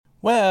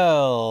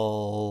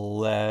Well,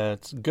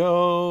 let's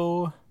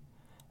go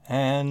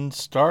and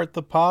start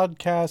the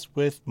podcast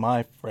with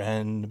my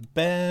friend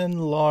Ben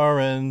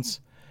Lawrence.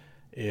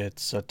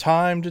 It's a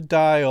time to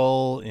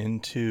dial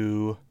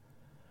into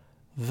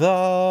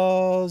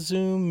the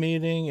Zoom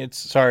meeting.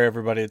 Sorry,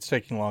 everybody, it's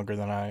taking longer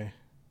than I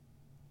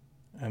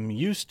am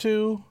used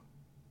to.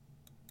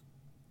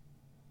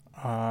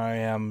 I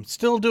am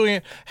still doing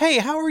it. Hey,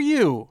 how are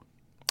you?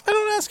 I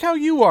don't ask how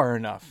you are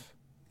enough.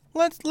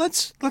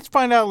 Let's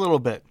find out a little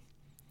bit.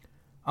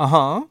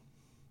 Uh-huh.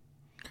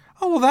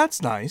 Oh, well,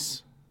 that's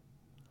nice.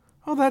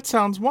 Oh, that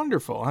sounds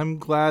wonderful. I'm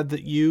glad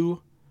that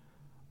you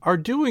are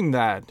doing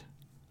that.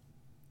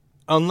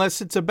 Unless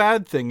it's a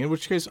bad thing, in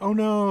which case, oh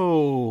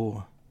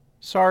no.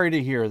 Sorry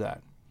to hear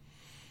that.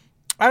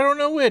 I don't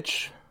know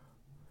which.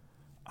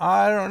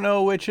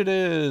 it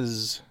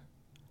is.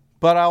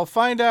 But I'll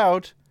find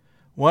out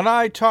when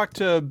I talk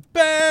to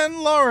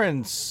Ben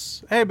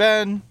Lawrence. Hey,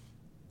 Ben.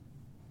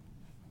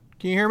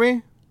 Can you hear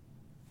me?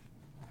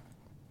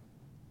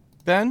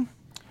 Ben?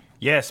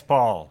 Yes,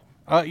 Paul.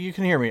 You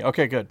can hear me.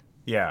 Okay, good.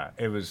 Yeah,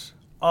 it was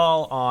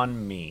all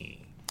on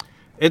me.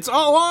 It's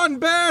all on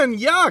Ben.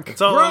 Yuck. It's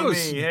all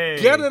Gross. on me.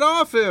 Hey. Get it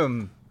off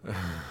him.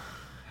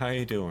 How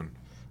you doing?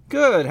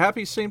 Good.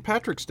 Happy St.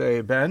 Patrick's Day,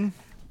 Ben.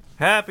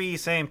 Happy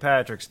St.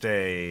 Patrick's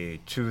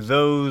Day to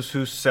those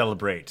who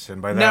celebrate.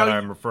 And by that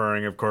I'm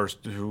referring, of course,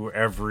 to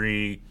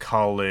every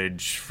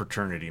college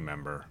fraternity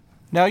member.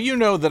 Now, you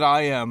know that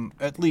I am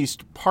at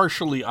least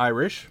partially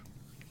Irish.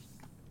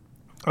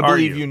 I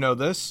believe you know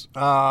this.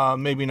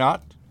 Maybe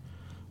not.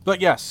 But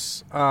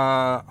yes,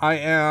 I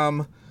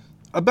am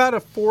about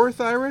a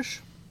fourth Irish.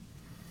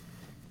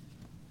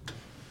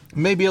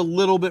 Maybe a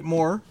little bit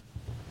more.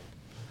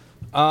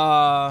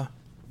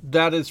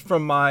 That is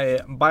from my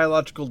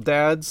biological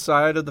dad's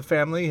side of the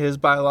family. His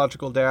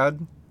biological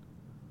dad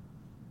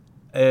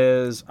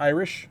is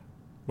Irish.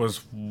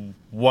 Was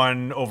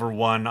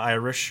 1/1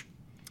 Irish?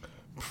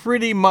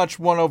 Pretty much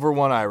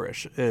 1/1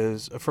 Irish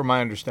is, from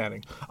my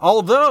understanding.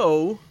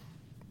 Although,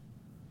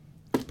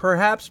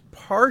 perhaps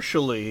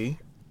partially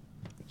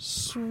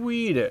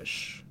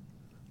Swedish,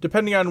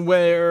 depending on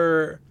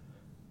where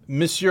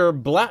Monsieur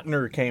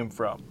Blattner came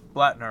from.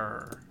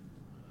 Blattner.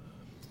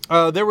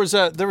 There was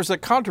a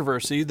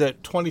controversy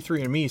that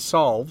 23andMe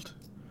solved,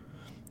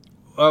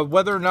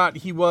 whether or not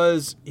he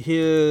was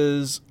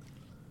his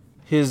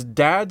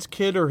dad's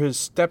kid or his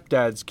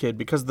stepdad's kid,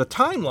 because the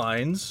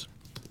timelines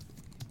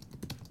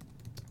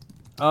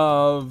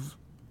of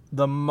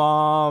the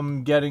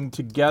mom getting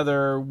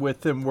together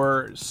with him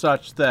were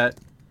such that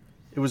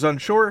it was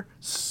unsure.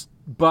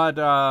 But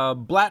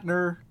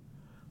Blattner,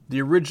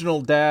 the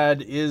original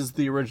dad, is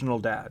the original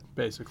dad,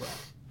 basically.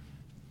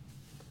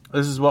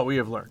 This is what we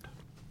have learned.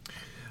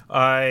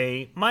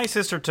 My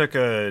sister took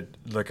a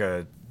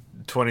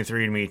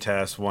 23andMe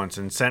test once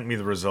and sent me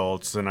the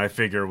results, and I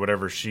figure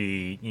whatever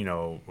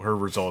her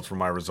results were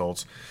my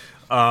results.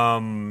 But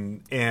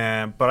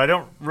I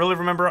don't really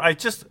remember. I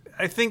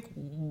think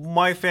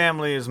my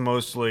family is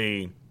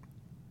mostly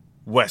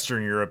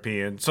Western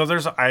European, so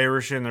there's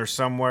Irish in there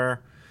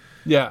somewhere.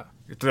 Yeah.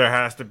 There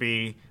has to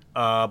be.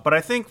 But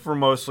I think we're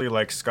mostly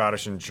like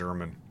Scottish and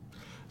German.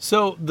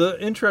 So the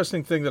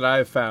interesting thing that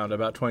I've found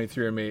about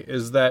 23andMe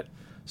is that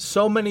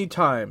so many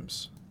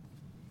times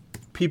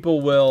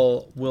people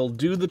will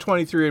do the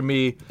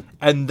 23andMe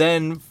and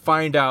then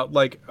find out,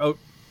 like, oh,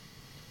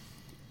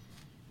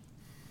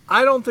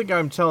 I don't think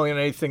I'm telling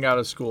anything out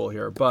of school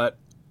here, but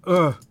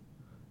I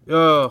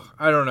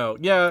don't know.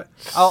 Yeah,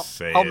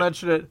 I'll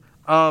mention it.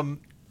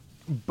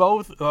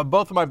 Both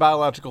of my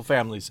biological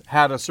families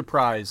had a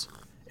surprise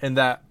in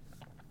that,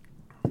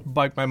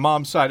 like my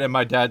mom's side and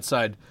my dad's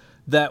side,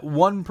 that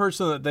one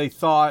person that they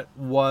thought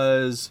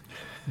was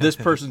this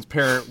person's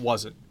parent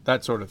wasn't.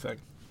 That sort of thing.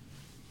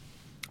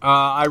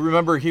 I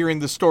remember hearing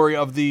the story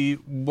of the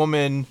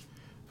woman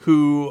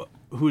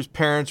whose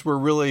parents were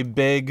really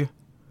big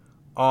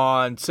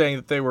on saying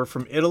that they were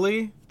from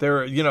Italy.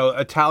 They're,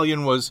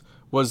 Italian was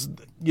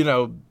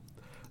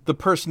the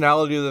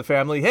personality of the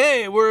family.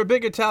 Hey, we're a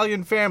big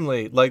Italian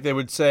family. Like they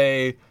would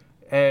say,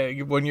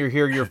 when you're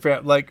here, your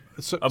like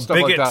stuff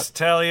like that.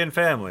 Italian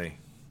family.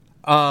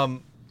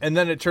 And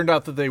then it turned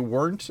out that they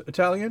weren't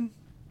Italian.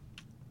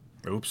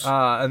 Oops.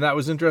 And that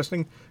was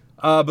interesting.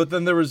 But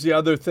then there was the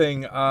other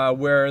thing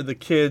where the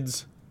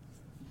kids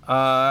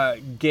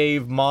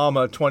gave mom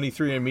a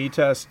 23andMe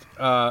test.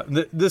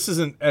 This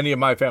isn't any of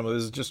my family.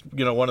 This is just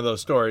one of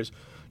those stories.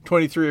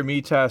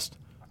 23andMe test.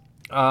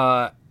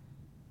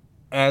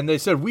 And they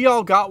said, we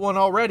all got one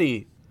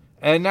already.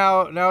 And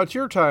now it's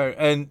your time.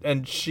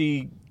 And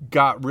she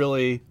got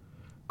really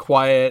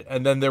quiet.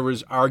 And then there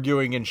was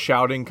arguing and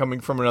shouting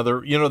coming from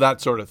another, that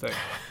sort of thing.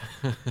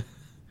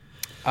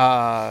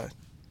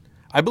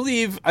 I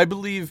believe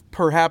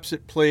perhaps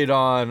it played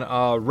on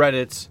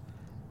Reddit's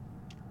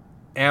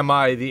 "Am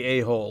I the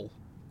A-hole?"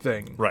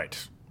 thing.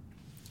 Right.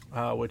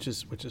 Which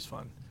is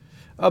fun.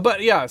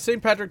 But yeah,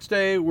 St. Patrick's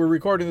Day. We're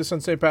recording this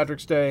on St.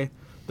 Patrick's Day.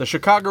 The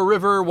Chicago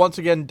River once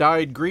again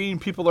dyed green.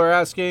 People are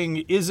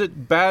asking, is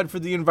it bad for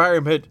the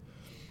environment?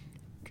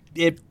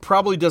 it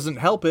probably doesn't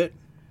help it.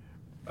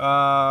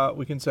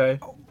 We can say.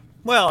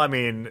 Well, I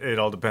mean, it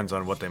all depends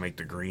on what they make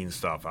the green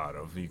stuff out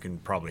of. You can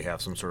probably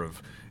have some sort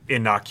of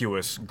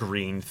innocuous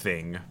green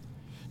thing.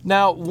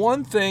 Now,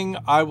 one thing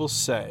I will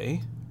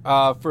say,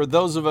 for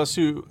those of us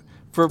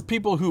for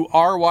people who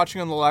are watching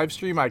on the live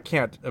stream, I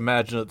can't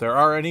imagine that there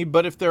are any,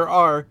 but if there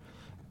are,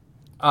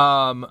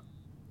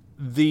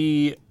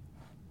 the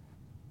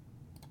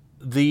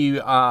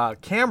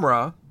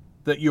camera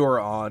that you're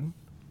on,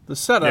 the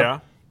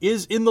setup,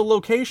 is in the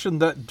location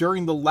that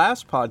during the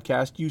last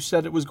podcast you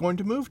said it was going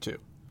to move to.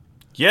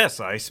 Yes,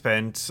 I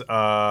spent spent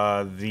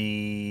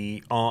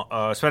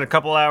a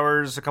couple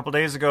hours a couple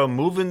days ago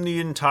moving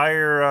the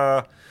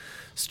entire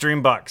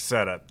Streambox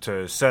setup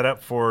to set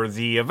up for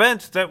the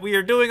event that we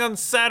are doing on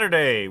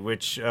Saturday,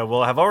 which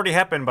will have already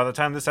happened by the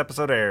time this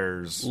episode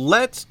airs.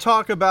 Let's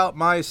talk about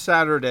my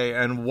Saturday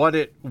and what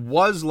it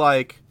was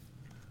like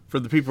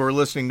for the people who are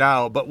listening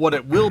now, but what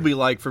it will be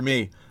like for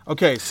me.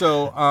 Okay,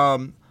 so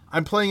I'm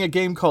playing a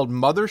game called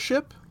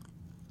Mothership,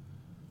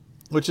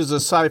 which is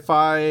a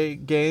sci-fi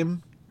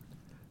game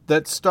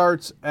that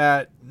starts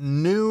at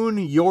noon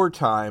your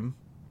time,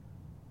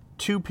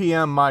 2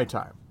 p.m. my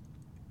time.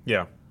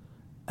 Yeah.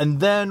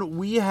 And then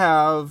we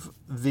have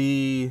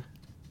the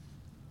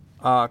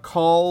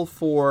call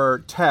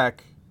for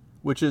tech,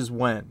 which is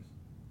when?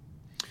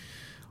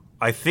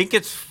 I think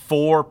it's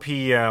 4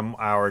 p.m.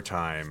 our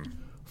time.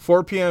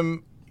 4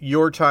 p.m.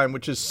 your time,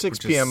 which is 6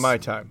 p.m. my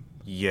time.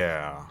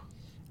 Yeah.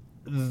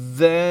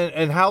 Then,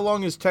 and how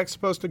long is tech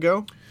supposed to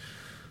go?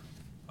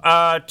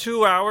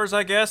 2 hours,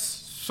 I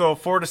guess. So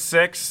 4 to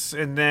 6,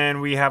 and then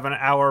we have an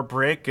hour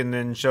break, and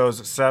then shows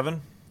at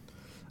 7.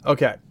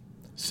 Okay.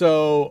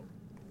 So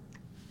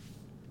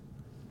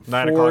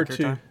 9 o'clock your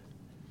time?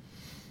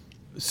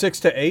 6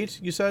 to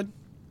 8, you said?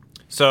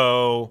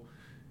 So,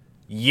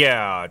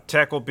 yeah,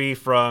 tech will be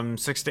from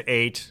 6 to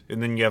 8,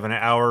 and then you have an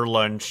hour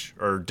lunch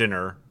or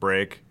dinner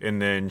break,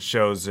 and then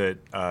shows at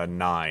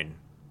 9.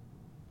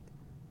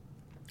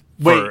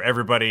 For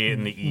everybody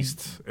in the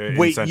East, in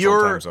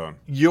Central Time Zone.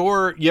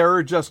 You're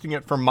adjusting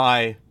it for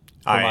my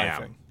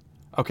thing.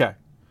 Okay.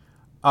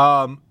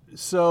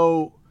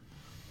 So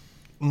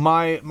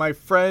my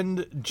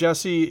friend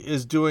Jesse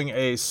is doing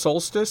a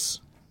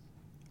solstice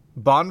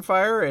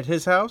bonfire at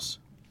his house,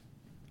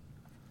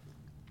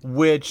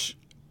 which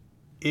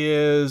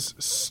is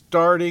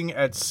starting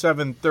at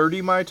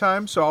 7:30 my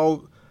time.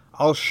 So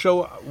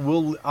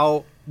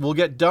we'll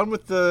get done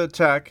with the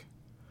tech.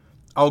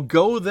 I'll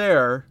go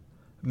there,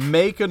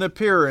 make an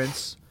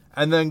appearance,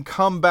 and then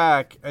come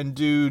back and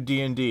do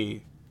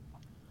D&D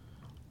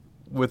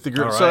with the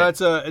group. Right.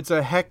 So it's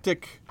a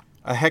hectic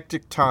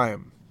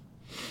time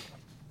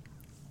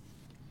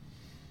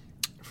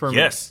for me.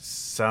 Yes,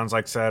 sounds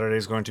like Saturday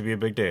is going to be a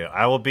big day.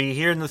 I will be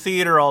here in the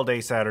theater all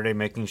day Saturday,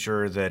 making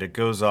sure that it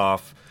goes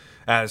off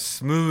as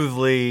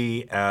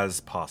smoothly as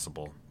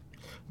possible.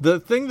 The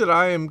thing that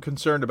I am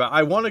concerned about,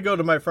 I want to go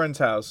to my friend's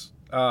house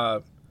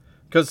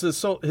because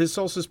his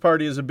solstice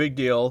party is a big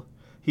deal.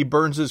 He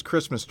burns his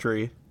Christmas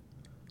tree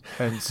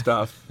and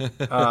stuff.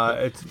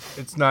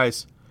 It's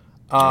nice.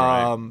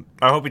 Right.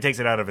 I hope he takes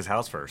it out of his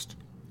house first.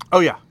 Oh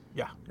yeah.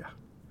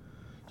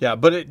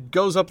 But it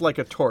goes up like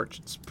a torch.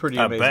 It's pretty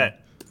amazing. I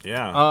bet.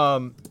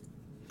 Yeah.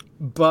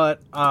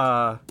 But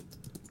I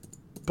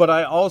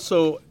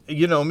also,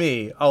 you know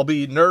me, I'll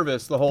be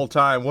nervous the whole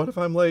time. What if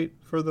I'm late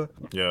for the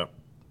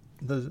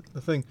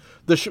thing?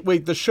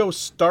 The show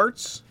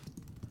starts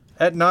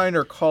at 9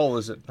 or call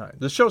is at 9?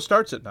 The show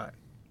starts at 9.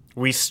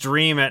 We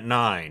stream at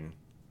 9.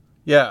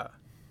 Yeah.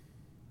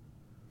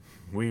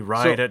 We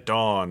ride at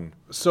dawn.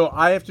 So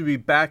I have to be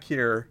back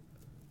here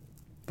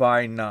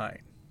by 9.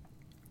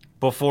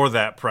 Before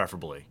that,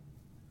 preferably.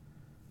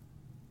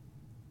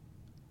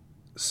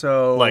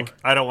 So,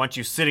 I don't want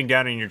you sitting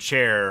down in your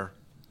chair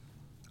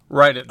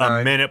right at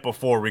 9. A minute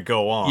before we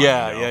go on.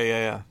 Yeah, you know?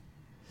 yeah.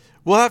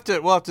 We'll have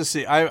to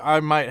see.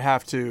 I might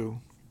have to.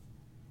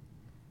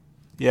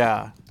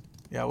 Yeah,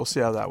 we'll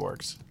see how that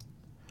works.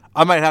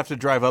 I might have to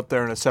drive up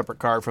there in a separate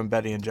car from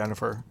Betty and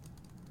Jennifer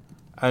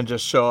and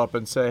just show up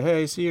and say,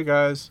 hey, see you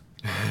guys.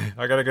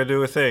 I got to go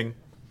do a thing.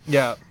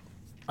 Yeah.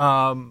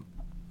 That'll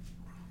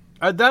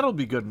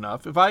be good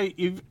enough. If I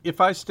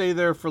stay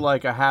there for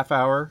like a half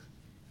hour,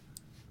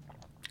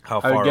 how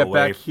far I would get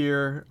away back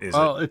here. Is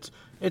it?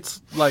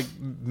 It's like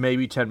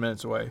maybe 10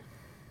 minutes away.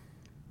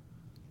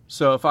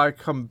 So if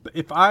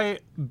I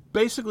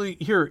basically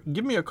here,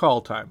 give me a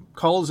call time.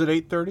 Call is at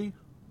 8:30.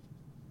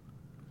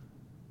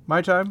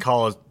 My time?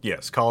 Call is at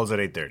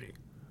 8:30.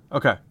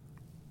 Okay.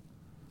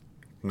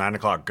 9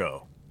 o'clock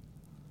go.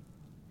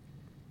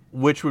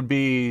 Which would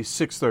be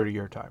 6:30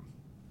 your time.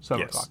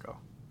 7 o'clock go.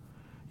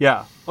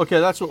 Yeah. Okay,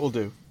 that's what we'll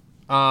do.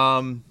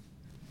 And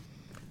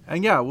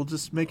yeah, we'll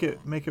just make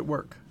it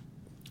work.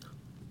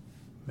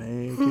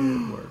 Make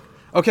it work.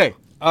 Okay.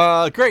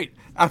 Great.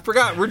 I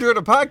forgot we're doing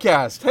a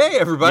podcast. Hey,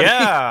 everybody.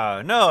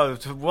 Yeah. No.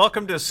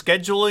 Welcome to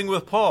Scheduling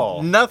with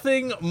Paul.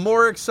 Nothing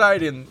more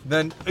exciting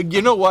than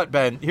you know what,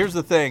 Ben? Here's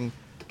the thing.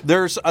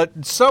 There's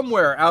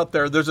somewhere out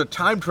there. There's a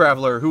time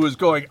traveler who is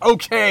going.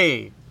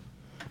 Okay.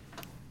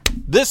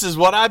 This is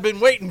what I've been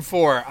waiting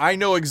for. I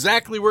know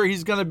exactly where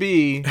he's going to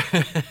be.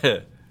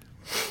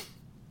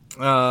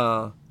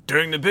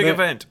 During the big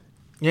event.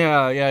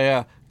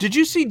 Yeah. Did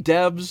you see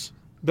Devs,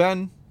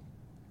 Ben?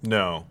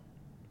 No.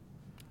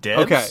 Devs?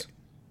 Okay.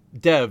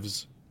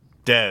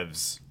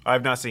 Devs.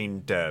 I've not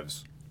seen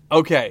Devs.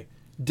 Okay.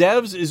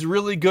 Devs is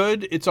really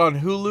good. It's on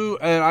Hulu,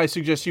 and I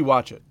suggest you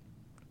watch it.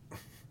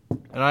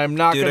 And I'm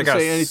not going to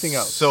say anything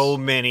else. So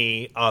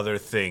many other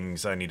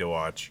things I need to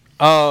watch.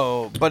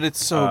 Oh, but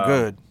it's so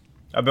good.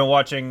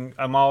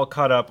 I'm all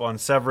caught up on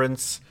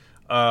Severance.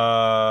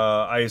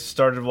 I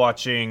started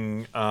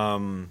watching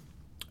The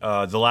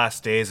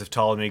Last Days of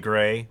Ptolemy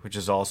Gray, which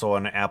is also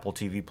on Apple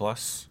TV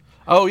Plus.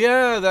 Oh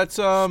yeah, that's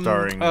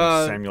starring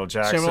Samuel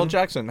Jackson. Samuel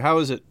Jackson. How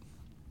is it?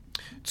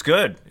 It's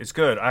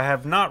good. I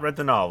have not read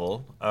the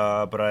novel,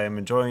 but I am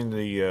enjoying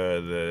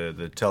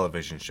the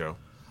television show.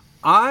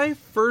 I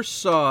first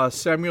saw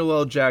Samuel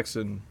L.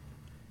 Jackson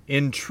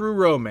in True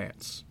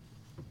Romance.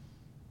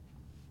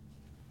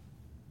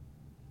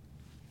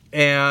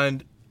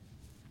 And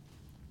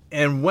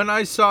when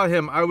I saw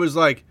him, I was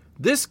like,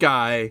 this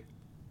guy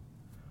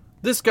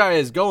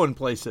is going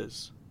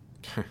places.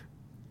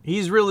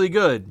 He's really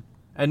good.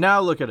 And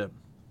now look at him.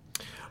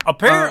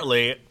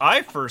 Apparently,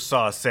 I first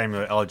saw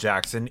Samuel L.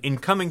 Jackson in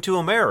Coming to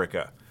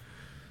America.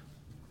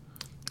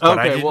 But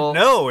I didn't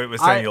know it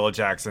was Samuel L.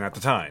 Jackson at the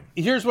time.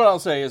 Here's what I'll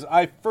say is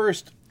I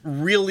first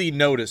really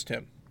noticed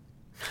him.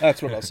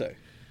 That's what I'll say.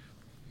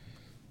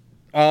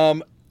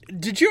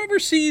 Did you ever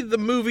see the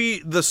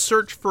movie The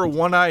Search for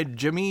One-Eyed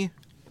Jimmy?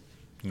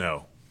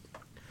 No.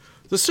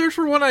 The Search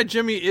for One-Eyed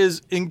Jimmy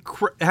has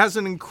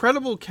an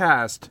incredible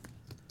cast,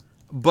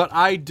 but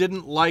I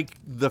didn't like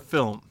the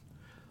film.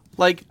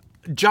 Like,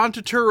 John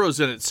Turturro's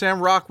in it,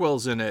 Sam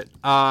Rockwell's in it,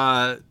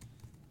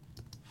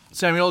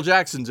 Samuel L.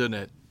 Jackson's in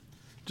it.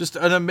 Just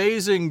an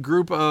amazing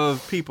group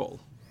of people.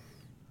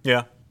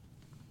 Yeah.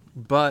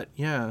 But,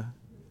 yeah.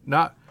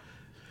 Not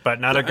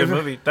a good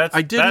movie. That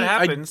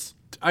happens.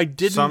 I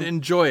didn't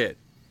enjoy it.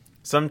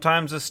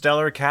 Sometimes a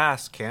stellar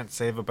cast can't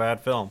save a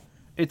bad film.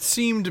 It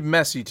seemed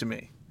messy to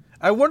me.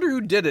 I wonder who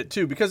did it,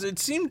 too, because it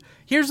seemed...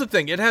 Here's the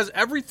thing. It has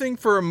everything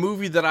for a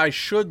movie that I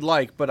should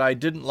like, but I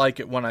didn't like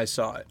it when I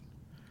saw it.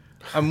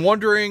 I'm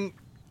wondering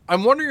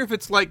if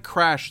it's like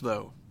Crash,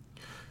 though.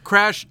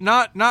 Crash,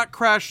 not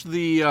Crash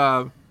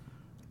the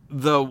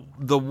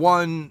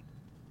one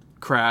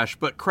Crash,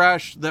 but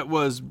Crash that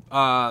was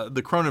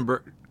the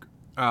Cronenberg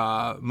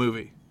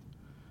movie,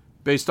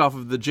 based off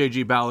of the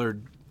J.G.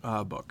 Ballard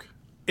book.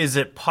 Is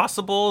it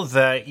possible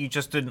that you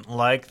just didn't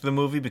like the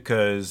movie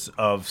because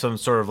of some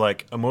sort of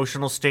like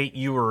emotional state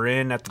you were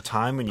in at the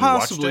time when you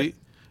watched it?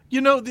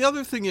 You know, the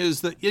other thing is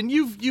that, and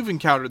you've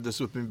encountered this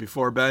with me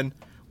before, Ben,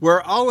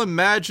 where I'll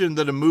imagine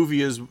that a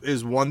movie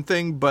is one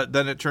thing, but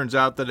then it turns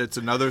out that it's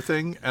another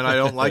thing, and I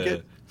don't like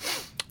it.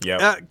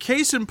 Yeah.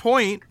 Case in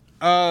point,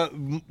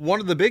 one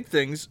of the big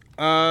things,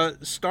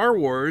 Star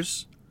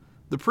Wars,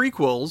 the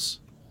prequels.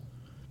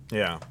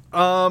 Yeah.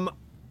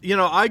 You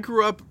know, I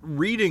grew up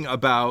reading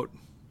about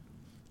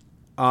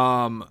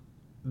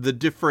the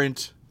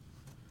different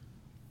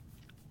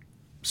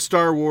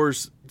Star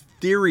Wars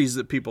theories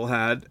that people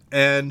had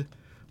and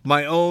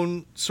my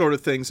own sort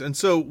of things. And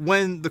so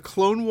when the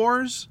Clone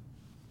Wars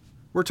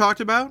were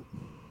talked about,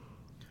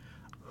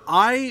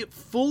 I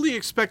fully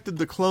expected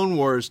the Clone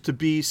Wars to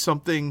be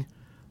something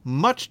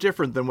much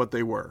different than what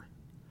they were.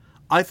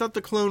 I thought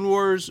the Clone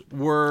Wars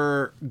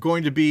were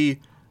going to be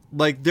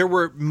like there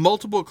were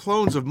multiple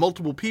clones of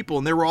multiple people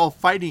and they were all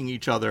fighting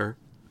each other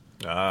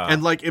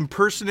and like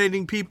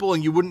impersonating people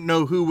and you wouldn't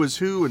know who was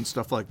who and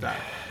stuff like that.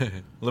 A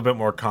little bit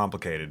more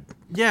complicated.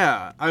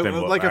 Yeah,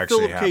 like a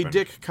Philip K.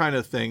 Dick kind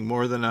of thing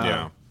more than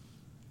a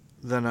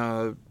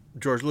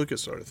George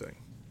Lucas sort of thing.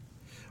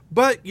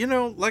 But, you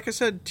know, like I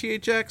said,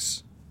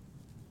 THX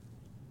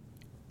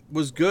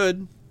was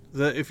good.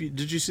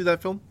 Did you see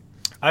that film?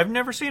 I've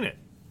never seen it.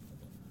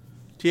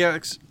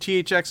 THX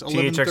 1138. THX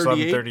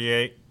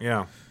 1138.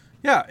 Yeah.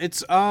 Yeah,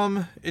 it's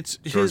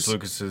George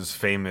Lucas's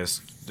famous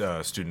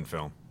student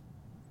film.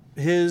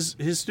 His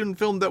student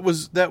film that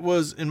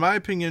was in my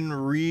opinion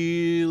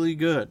really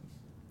good.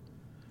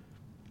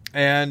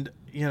 And,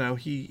 you know,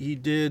 he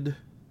did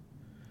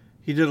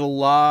a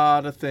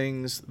lot of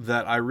things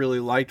that I really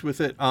liked with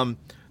it.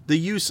 The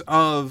use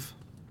of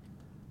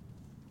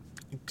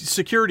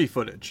security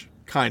footage,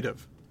 kind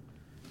of.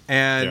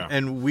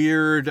 And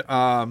weird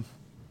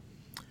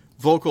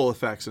vocal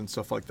effects and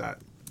stuff like that.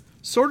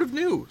 Sort of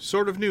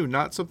new,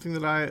 not something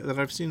that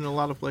I've seen in a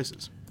lot of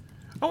places.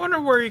 I wonder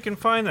where you can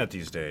find that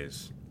these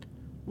days.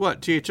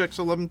 What, THX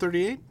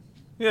 1138?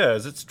 Yeah,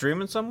 is it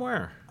streaming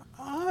somewhere?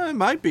 It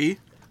might be.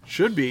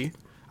 Should be.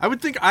 I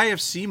would think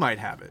IFC might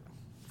have it,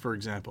 for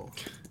example.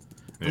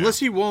 Yeah. Unless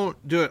he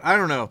won't do it. I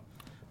don't know.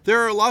 There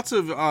are lots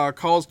of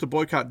calls to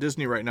boycott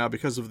Disney right now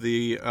because of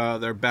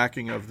their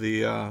backing of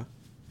the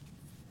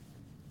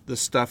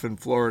stuff in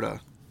Florida.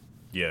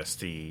 Yes,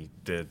 they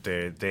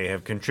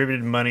have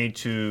contributed money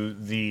to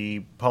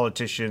the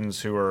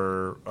politicians who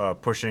are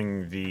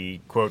pushing the,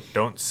 quote,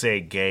 "don't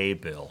say gay"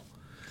 bill.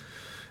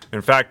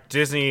 In fact,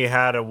 Disney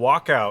had a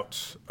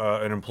walkout,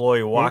 an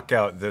employee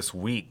walkout this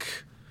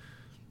week.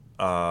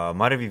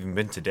 Might have even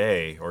been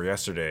today or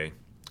yesterday,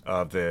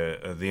 of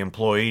the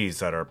employees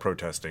that are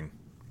protesting.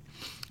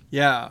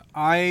 Yeah,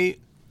 I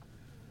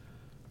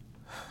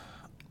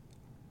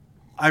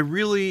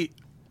really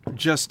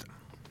just...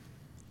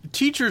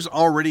 Teachers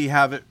already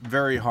have it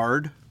very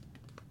hard.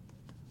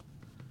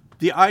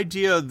 The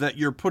idea that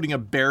you're putting a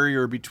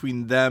barrier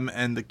between them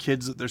and the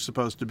kids that they're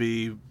supposed to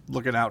be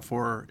looking out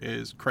for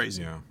is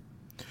crazy. Yeah.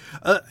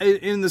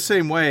 In the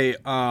same way,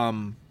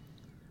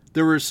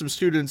 there were some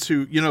students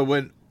who,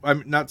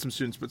 not some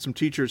students, but some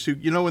teachers who,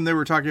 when they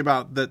were talking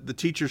about that the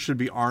teachers should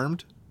be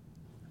armed,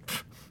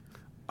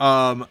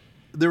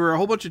 there were a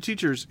whole bunch of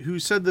teachers who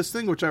said this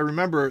thing, which I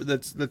remember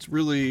that's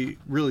really,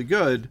 really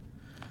good.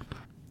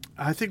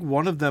 I think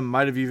one of them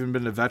might have even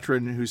been a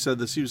veteran who said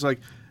this. He was like,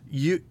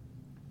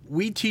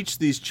 we teach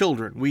these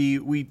children.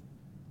 We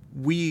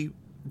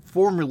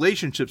form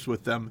relationships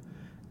with them,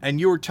 and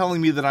you are telling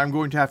me that I'm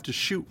going to have to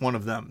shoot one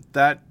of them.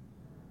 That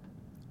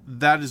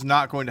is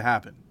not going to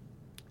happen.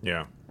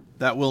 Yeah.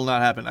 That will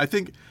not happen. I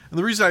think, and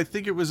the reason I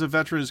think it was a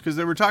veteran is because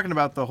they were talking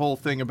about the whole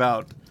thing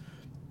about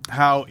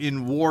how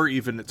in war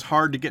even it's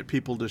hard to get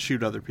people to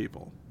shoot other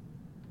people.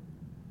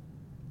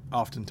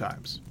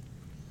 Oftentimes.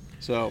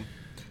 So,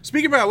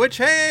 speaking about which,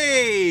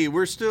 hey,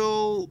 we're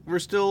still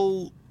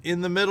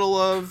in the middle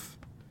of...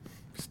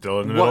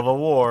 Still in the middle of a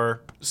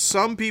war.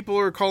 Some people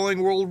are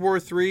calling World War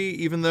III,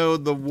 even though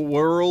the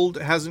world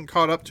hasn't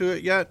caught up to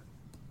it yet.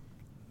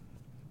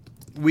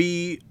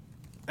 We,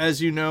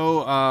 as you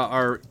know,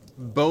 are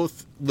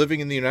both living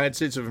in the United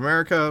States of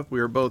America. We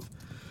are both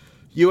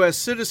U.S.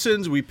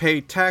 citizens. We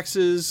pay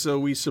taxes, so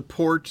we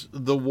support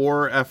the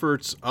war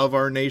efforts of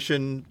our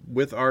nation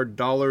with our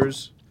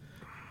dollars.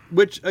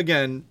 Which,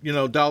 again,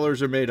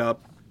 dollars are made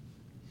up.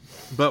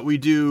 But we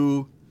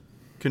do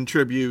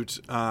contribute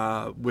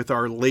with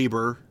our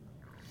labor,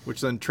 which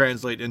then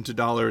translate into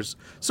dollars,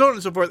 so on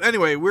and so forth.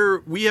 Anyway,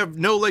 we have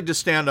no leg to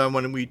stand on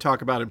when we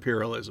talk about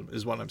imperialism,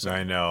 is what I'm saying.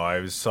 I know.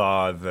 I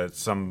saw that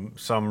some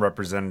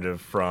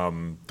representative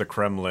from the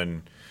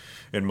Kremlin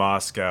in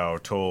Moscow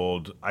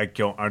told, I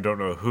don't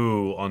know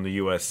who on the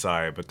U.S.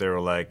 side, but they were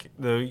like,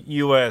 the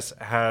U.S.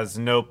 has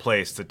no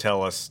place to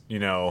tell us,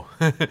 you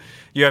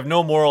have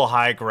no moral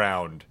high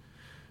ground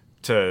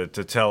to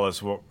tell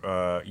us what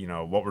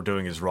we're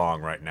doing is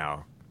wrong right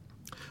now.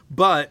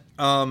 But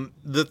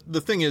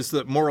the thing is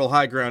that moral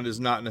high ground is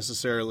not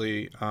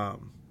necessarily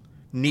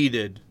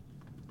needed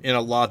in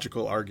a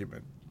logical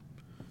argument,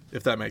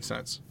 if that makes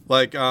sense.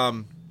 Like,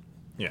 yeah.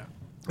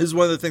 This is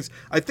one of the things.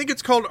 I think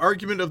it's called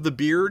argument of the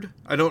beard.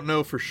 I don't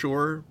know for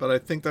sure, but I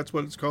think that's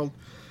what it's called.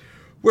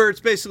 Where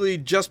it's basically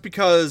just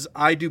because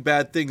I do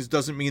bad things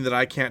doesn't mean that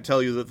I can't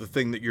tell you that the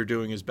thing that you're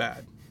doing is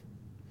bad.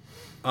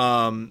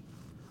 An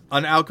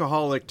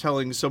alcoholic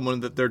telling someone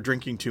that they're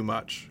drinking too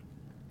much.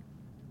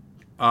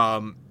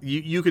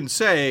 You can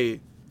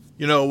say,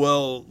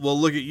 well,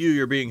 look at you,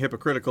 you're being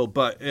hypocritical,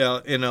 but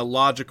in a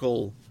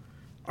logical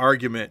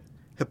argument,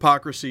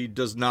 hypocrisy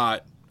does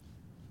not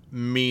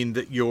mean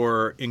that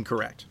you're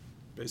incorrect,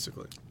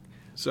 basically.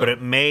 So, but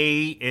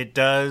it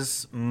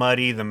does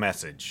muddy the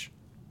message.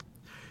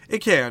 It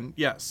can,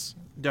 yes,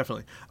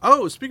 definitely.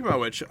 Oh, speaking about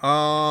which,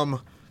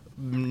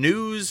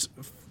 news,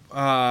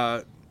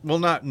 well,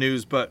 not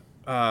news, but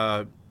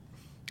I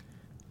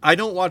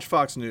don't watch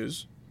Fox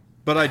News.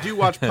 But I do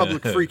watch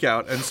Public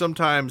Freakout, and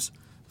sometimes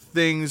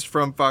things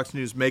from Fox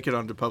News make it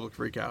onto Public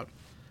Freakout.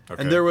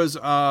 Okay. And there was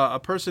a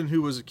person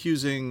who was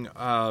accusing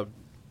the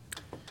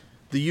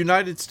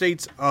United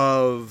States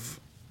of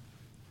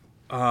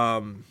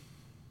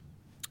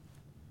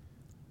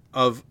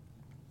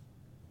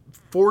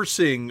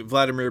forcing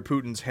Vladimir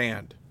Putin's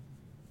hand,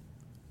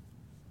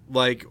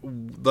 like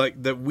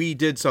that we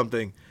did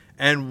something.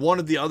 And one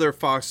of the other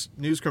Fox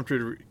News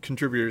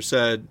contributors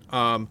said,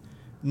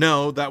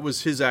 no, that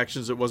was his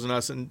actions. It wasn't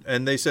us.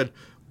 And they said,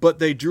 but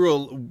they drew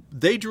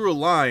a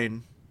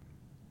line,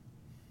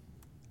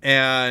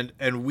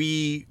 and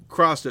we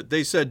crossed it.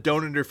 They said,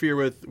 don't interfere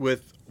with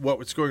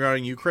what's going on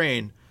in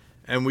Ukraine,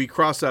 and we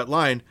crossed that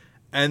line.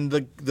 And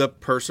the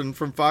person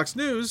from Fox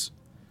News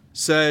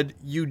said,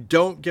 you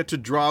don't get to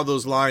draw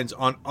those lines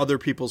on other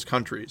people's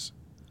countries,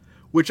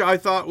 which I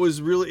thought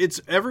was really. It's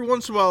every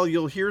once in a while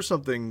you'll hear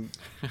something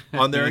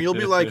on there, and you'll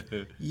be like,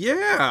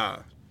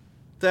 yeah.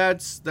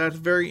 That's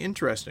very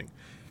interesting.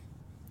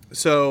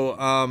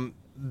 So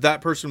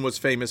that person was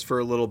famous for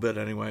a little bit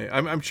anyway.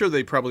 I'm sure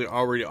they probably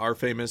already are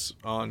famous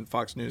on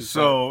Fox News.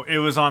 So it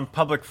was on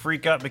Public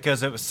Freakout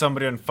because it was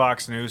somebody on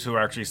Fox News who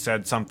actually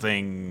said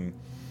something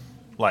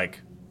like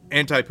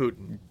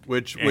anti-Putin,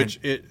 which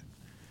it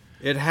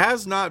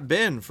has not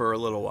been for a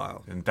little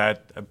while. And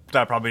that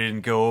probably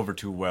didn't go over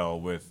too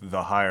well with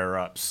the higher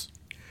ups.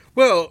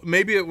 Well,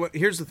 maybe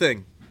here's the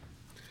thing.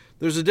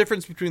 There's a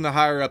difference between the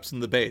higher ups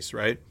and the base,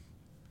 right?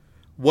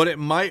 What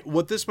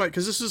this might,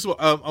 because this is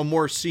a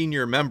more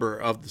senior member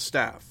of the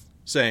staff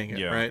saying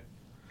it, right?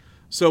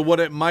 So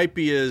what it might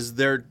be is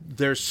they're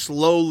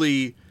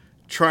slowly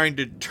trying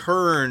to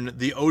turn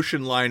the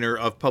ocean liner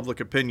of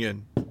public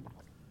opinion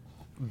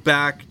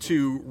back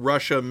to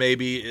Russia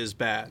maybe is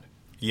bad.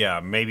 Yeah,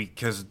 maybe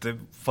because the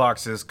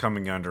Fox is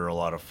coming under a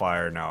lot of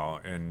fire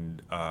now,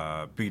 and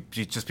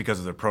just because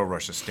of their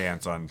pro-Russia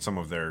stance on some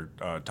of their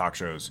talk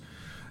shows.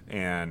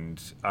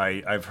 And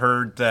I've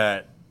heard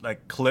that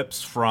like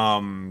clips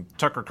from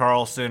Tucker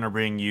Carlson are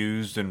being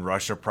used in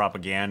Russia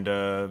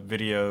propaganda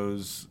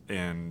videos,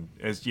 and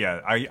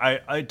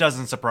it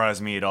doesn't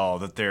surprise me at all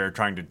that they're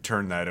trying to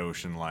turn that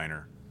ocean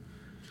liner.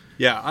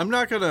 Yeah, I'm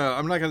not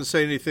gonna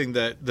say anything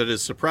that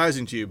is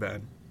surprising to you,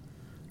 Ben,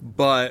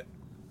 but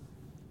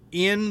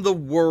in the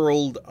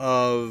world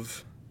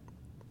of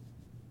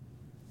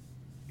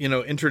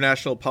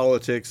international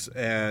politics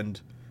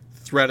and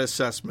threat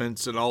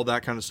assessments and all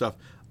that kind of stuff,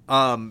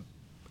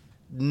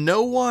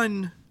 no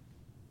one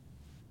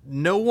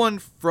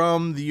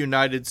from the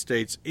United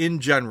States in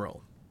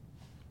general,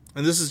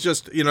 and this is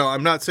just,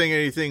 I'm not saying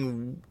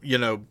anything,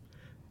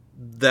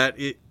 that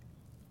it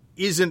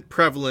isn't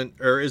prevalent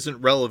or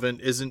isn't relevant,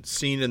 isn't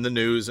seen in the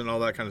news and all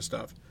that kind of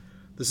stuff.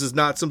 This is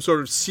not some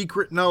sort of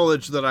secret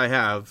knowledge that I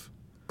have.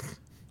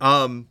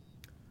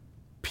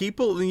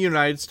 People in the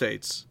United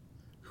States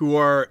who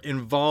are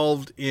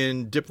involved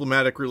in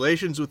diplomatic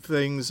relations with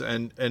things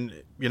and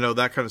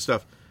that kind of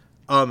stuff,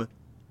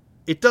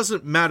 it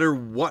doesn't matter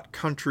what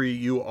country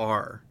you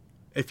are.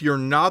 If you're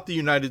not the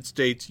United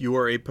States, you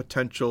are a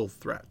potential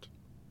threat.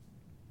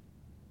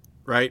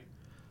 Right?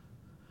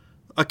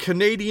 A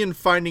Canadian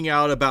finding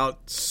out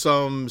about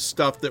some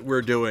stuff that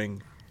we're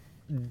doing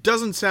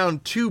doesn't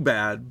sound too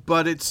bad,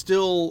 but it's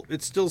still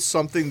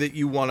something that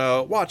you want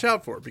to watch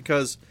out for,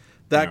 because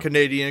that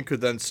Canadian could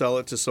then sell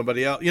it to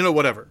somebody else,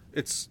 whatever.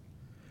 It's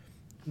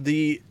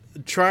the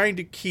trying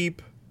to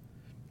keep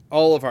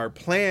all of our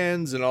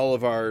plans and all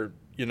of our,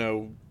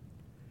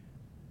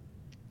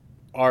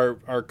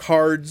 our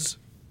cards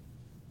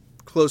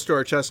close to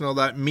our chest and all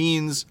that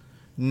means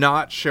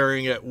not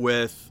sharing it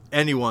with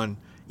anyone,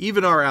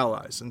 even our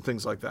allies and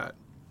things like that.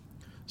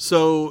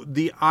 So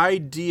the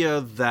idea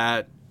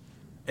that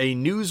a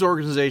news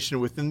organization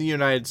within the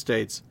United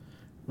States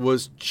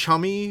was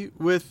chummy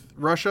with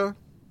Russia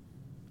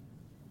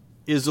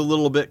is a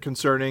little bit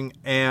concerning.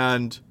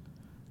 And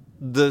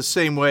the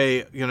same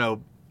way,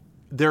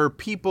 there are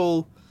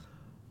people,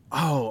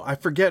 I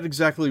forget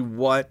exactly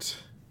what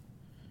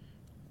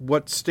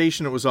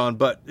station it was on,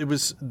 but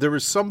there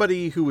was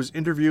somebody who was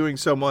interviewing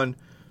someone,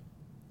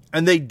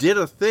 and they did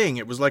a thing.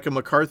 It was like a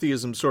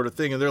McCarthyism sort of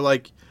thing. And they're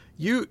like,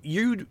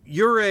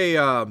 you're a,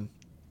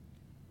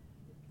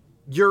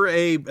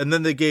 and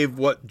then they gave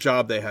what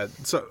job they had.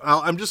 So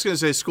I'm just going to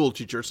say school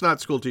teacher. It's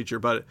not school teacher,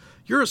 but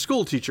you're a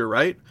school teacher,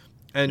 right?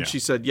 And she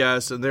said,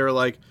 yes. And they were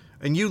like,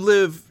 and you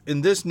live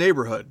in this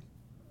neighborhood.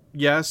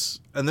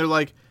 Yes. And they're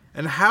like,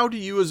 and how do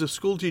you as a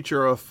school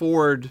teacher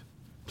afford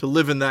to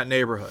live in that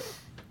neighborhood?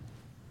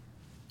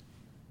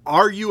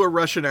 Are you a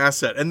Russian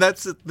asset? And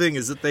that's the thing,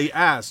 is that they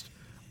asked,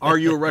 are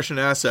you a Russian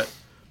asset?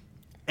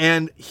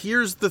 And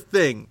here's the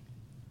thing.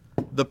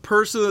 The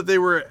person that they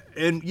were,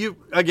 and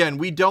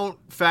we don't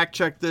fact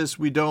check this.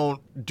 We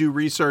don't do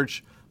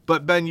research,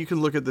 but Ben, you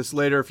can look at this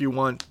later if you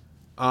want.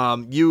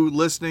 You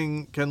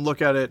listening can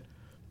look at it.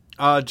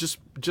 Just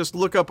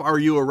look up, are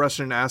you a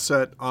Russian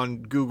asset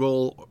on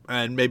Google,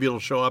 and maybe it'll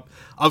show up.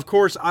 Of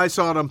course, I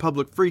saw it on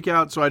Public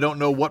Freakout, so I don't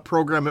know what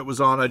program it was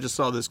on. I just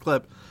saw this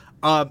clip.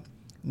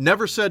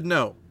 Never said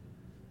no.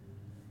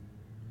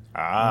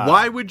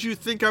 Why would you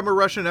think I'm a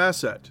Russian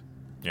asset?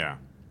 Yeah.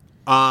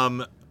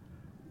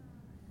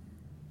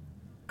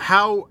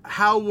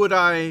 How would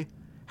I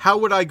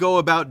go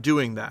about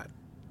doing that?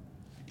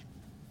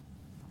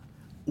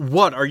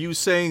 What, are you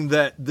saying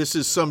that this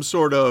is some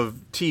sort of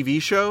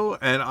TV show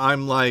and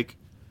I'm like,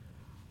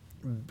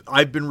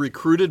 I've been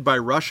recruited by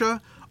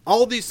Russia?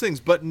 All these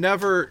things, but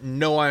never,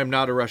 no, I am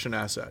not a Russian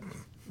asset,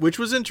 which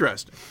was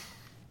interesting.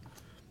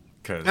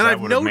 Because that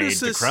would have made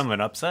the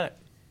Kremlin upset.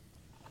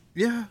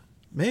 Yeah,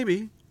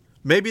 maybe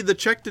the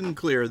check didn't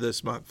clear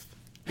this month.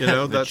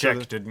 The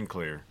check didn't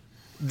clear.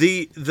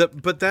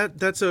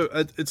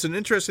 It's an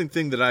interesting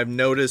thing that I've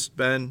noticed,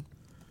 Ben,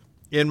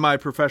 in my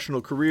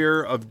professional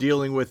career of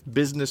dealing with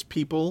business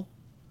people.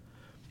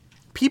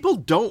 People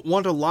don't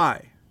want to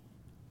lie.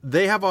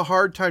 They have a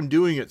hard time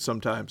doing it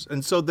sometimes,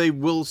 and so they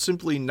will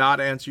simply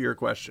not answer your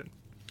question.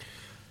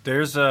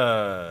 There's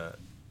I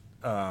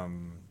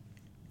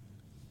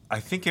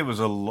think it was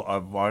I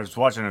was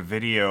watching a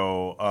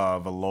video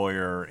of a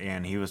lawyer,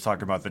 and he was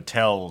talking about the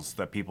tells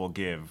that people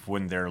give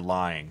when they're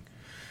lying.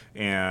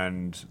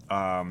 And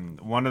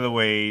one of the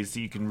ways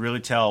that you can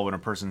really tell when a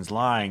person's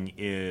lying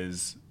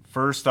is,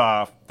 first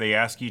off, they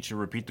ask you to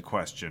repeat the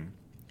question.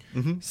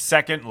 Mm-hmm.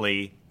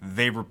 Secondly,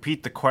 they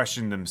repeat the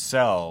question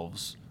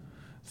themselves.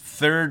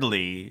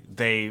 Thirdly,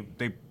 they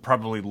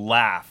probably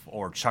laugh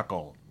or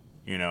chuckle,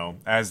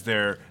 as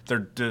they're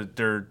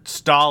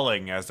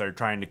stalling as they're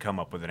trying to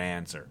come up with an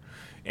answer.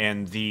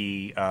 And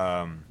the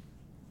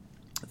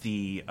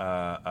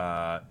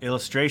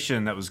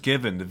illustration that was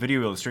given, the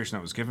video illustration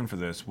that was given for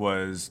this,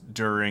 was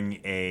during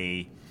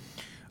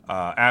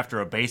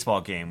after a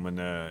baseball game when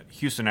the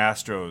Houston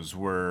Astros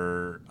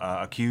were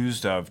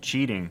accused of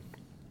cheating.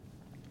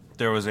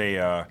 there was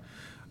a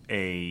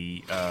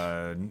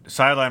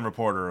sideline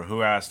reporter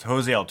who asked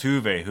Jose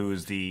Altuve, who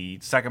is the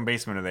second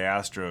baseman of the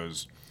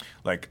Astros,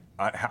 like,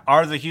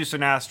 are the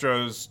Houston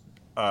Astros?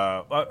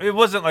 It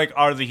wasn't like,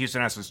 are the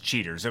Houston Astros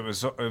cheaters? It was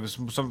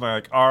something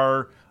like,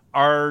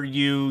 are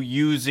you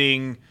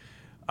using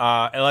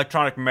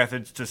electronic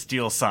methods to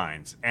steal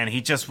signs? And he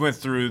just went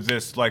through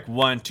this, like,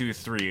 1, 2,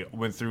 3,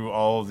 went through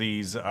all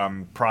these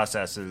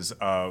processes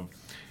of.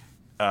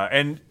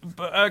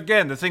 But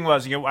again, the thing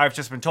was, I've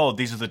just been told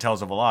these are the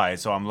tells of a lie.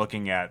 So I'm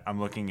looking at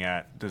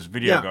this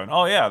video going,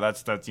 oh yeah,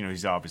 that's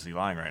he's obviously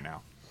lying right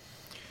now.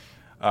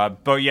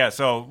 But yeah,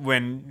 so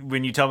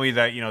when you tell me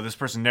that this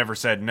person never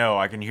said no,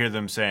 I can hear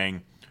them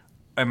saying,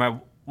 Am I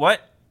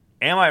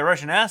a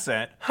Russian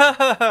asset?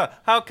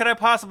 How could I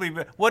possibly?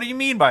 What do you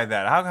mean by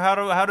that?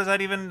 How does that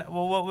even?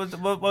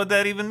 What would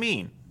that even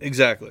mean?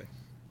 Exactly.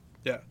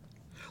 Yeah.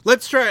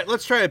 Let's try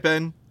it,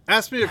 Ben.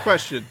 Ask me a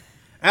question.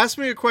 Ask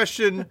me a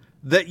question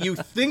that you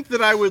think that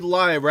I would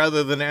lie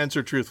rather than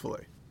answer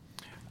truthfully.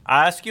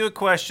 I ask you a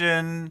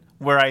question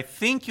where I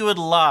think you would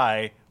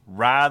lie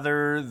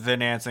rather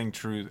than answering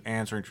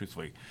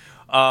truthfully.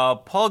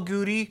 Paul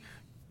Goody,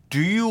 do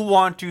you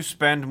want to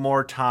spend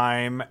more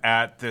time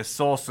at the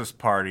solstice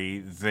party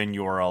than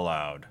you're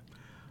allowed?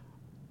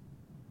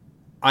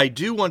 I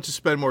do want to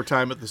spend more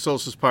time at the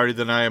solstice party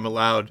than I am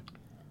allowed,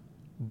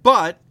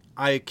 but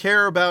I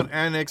care about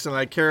Annex and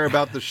I care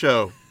about the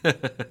show,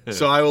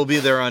 so I will be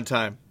there on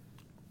time.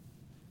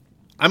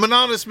 I'm an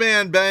honest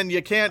man, Ben.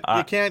 You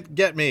can't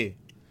get me.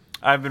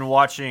 I've been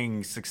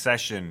watching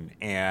Succession,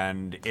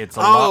 and it's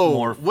a lot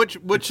more. Which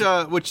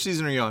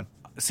season are you on?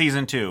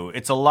 Season 2.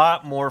 It's a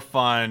lot more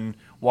fun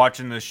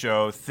watching the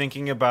show,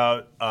 thinking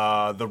about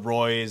the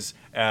Roys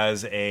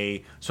as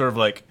a sort of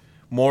like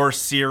more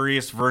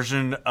serious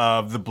version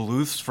of the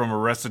Bluths from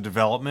Arrested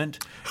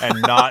Development,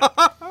 and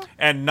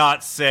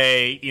not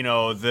say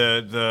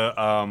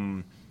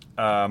the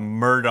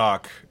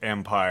Murdoch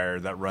empire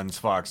that runs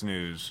Fox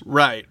News.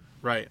 Right.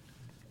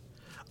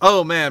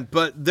 Oh man,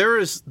 but there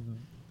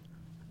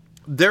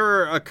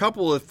are a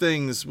couple of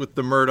things with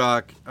the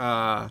Murdoch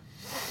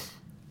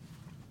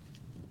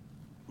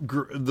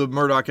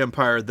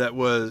empire that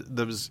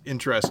was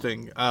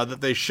interesting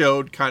that they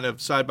showed kind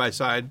of side by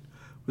side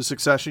with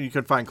Succession. You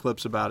could find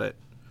clips about it.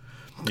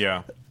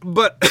 Yeah,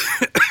 but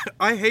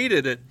I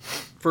hated it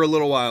for a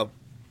little while,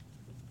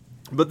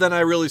 but then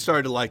I really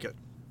started to like it.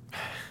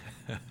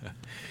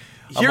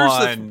 I'm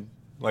on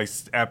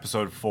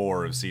episode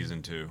 4 of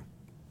season 2.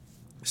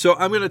 So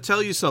I'm going to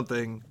tell you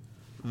something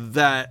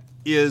that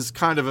is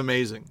kind of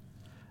amazing.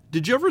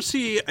 Did you ever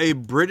see a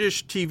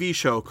British TV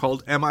show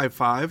called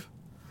MI5?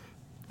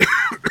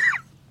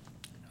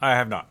 I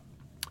have not.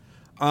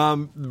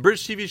 The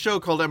British TV show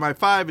called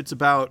MI5. It's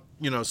about,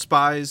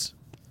 spies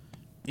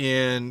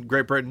in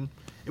Great Britain.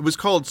 It was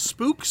called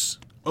Spooks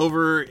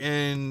over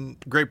in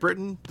Great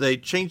Britain. They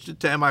changed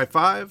it to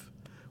MI5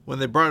 when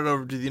they brought it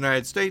over to the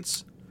United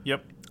States.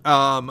 Yep.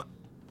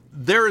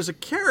 There is a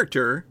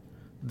character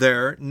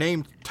there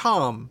named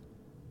Tom,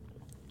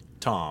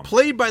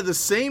 played by the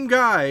same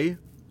guy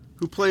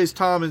who plays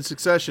Tom in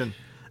Succession,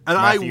 and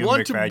Matthew I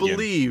want McFadden. To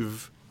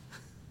believe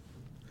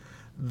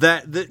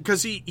that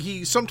because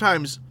he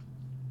sometimes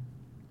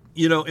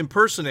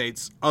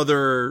impersonates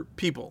other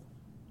people,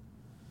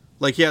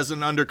 like he has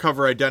an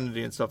undercover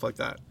identity and stuff like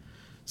that.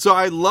 So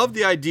I love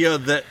the idea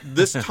that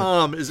this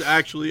Tom is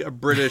actually a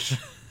British.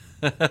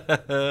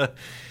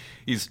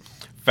 He's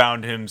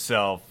found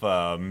himself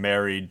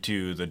married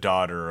to the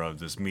daughter of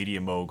this media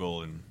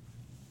mogul, and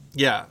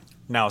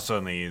now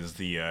suddenly is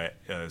the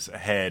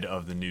head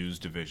of the news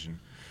division.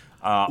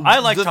 I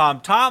like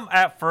Tom. Tom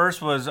at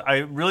first I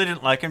really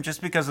didn't like him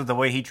just because of the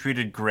way he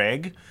treated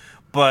Greg,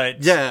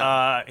 but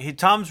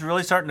Tom's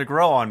really starting to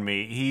grow on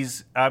me. He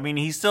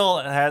still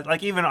has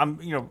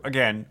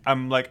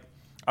I'm like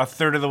a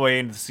third of the way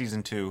into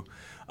season 2.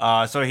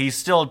 So he's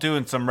still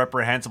doing some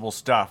reprehensible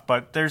stuff,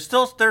 but there's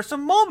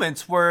some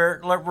moments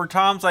where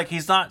Tom's like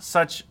he's not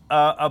such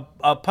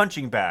a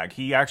punching bag.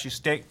 He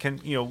actually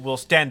will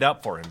stand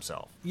up for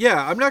himself.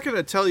 Yeah, I'm not going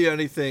to tell you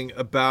anything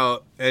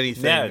about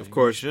anything, of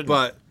course,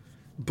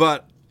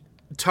 but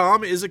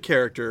Tom is a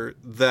character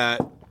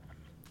that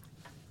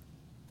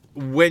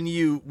when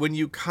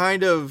you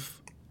kind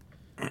of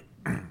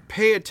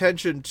pay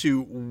attention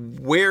to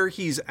where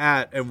he's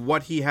at and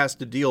what he has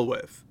to deal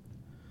with,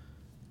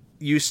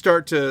 you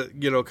start to,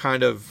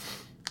 kind of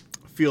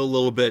feel a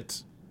little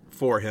bit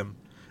for him.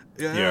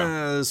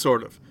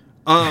 Sort of.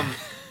 But,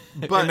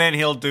 and then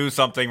he'll do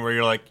something where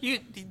you're like,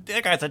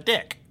 that guy's a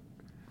dick.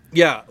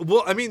 Yeah.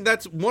 Well,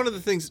 that's one of the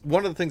things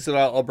that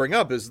I'll bring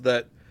up is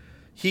that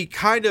he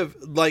kind of,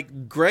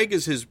 like, Greg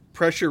is his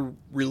pressure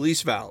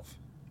release valve.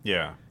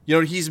 Yeah.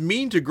 He's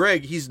mean to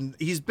Greg. He's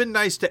been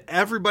nice to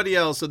everybody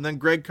else, and then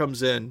Greg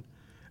comes in,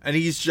 and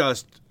he's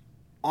just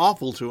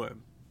awful to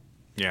him.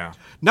 Yeah.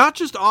 Not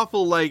just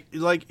awful, like,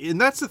 and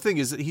that's the thing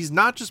is that he's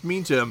not just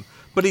mean to him,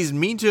 but he's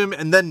mean to him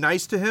and then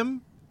nice to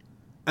him,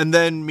 and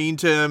then mean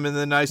to him and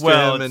then nice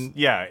to him.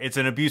 It's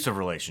an abusive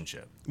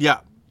relationship.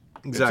 Yeah,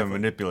 exactly. It's a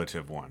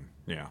manipulative one.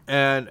 Yeah.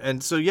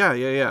 And so yeah.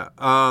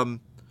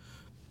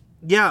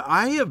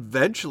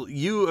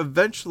 You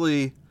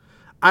eventually,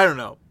 I don't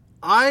know.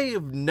 I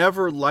have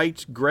never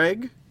liked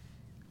Greg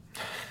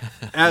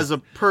as a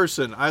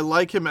person. I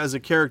like him as a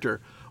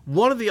character.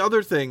 One of the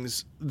other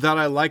things that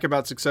I like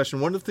about Succession,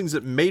 one of the things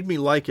that made me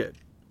like it,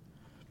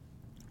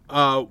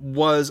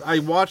 was I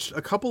watched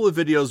a couple of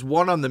videos,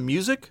 one on the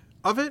music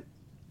of it,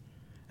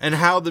 and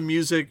how the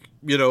music,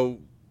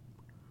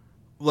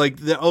 like,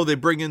 they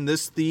bring in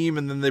this theme,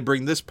 and then they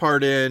bring this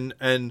part in,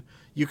 and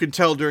you can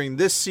tell during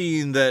this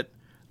scene that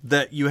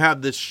you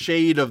have this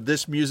shade of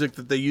this music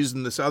that they use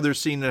in this other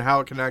scene and how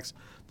it connects.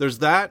 There's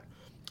that.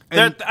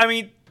 And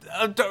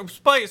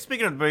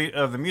Speaking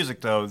of the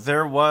music, though,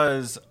 there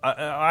was,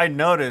 I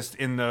noticed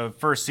in the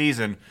first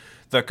season,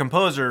 the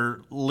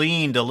composer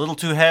leaned a little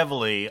too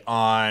heavily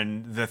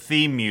on the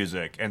theme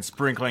music and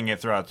sprinkling it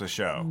throughout the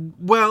show.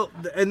 Well,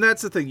 and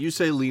that's the thing. You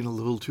say lean a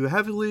little too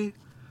heavily.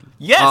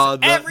 Yes,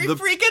 every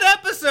freaking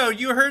episode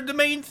you heard the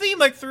main theme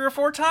like 3 or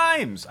 4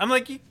 times. I'm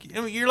like,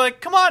 you're like,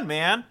 come on,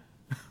 man.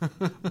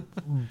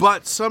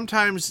 But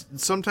sometimes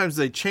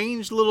they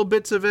changed little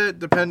bits of it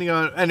depending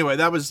on. Anyway,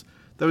 that was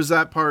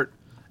that part,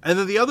 and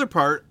then the other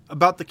part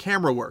about the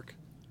camera work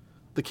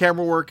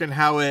and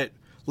how it,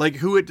 like,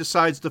 who it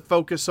decides to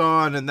focus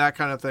on and that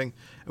kind of thing.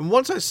 And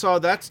once I saw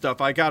that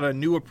stuff, I got a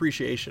new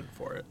appreciation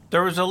for it.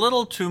 There was a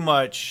little too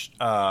much.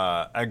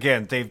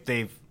 Again,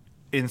 they've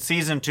in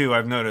season 2,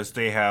 I've noticed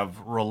they have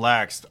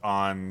relaxed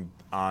on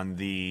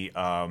the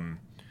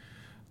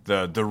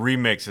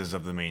remixes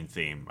of the main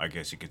theme, I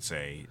guess you could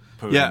say,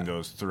 putting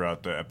those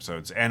throughout the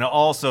episodes, and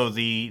also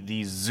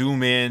the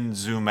zoom in,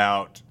 zoom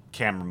out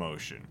camera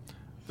motion.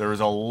 There was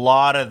a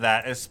lot of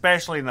that,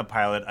 especially in the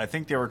pilot. I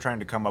think they were trying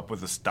to come up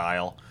with a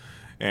style,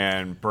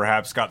 and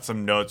perhaps got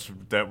some notes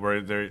that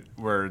were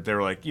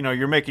like,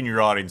 you're making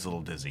your audience a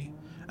little dizzy.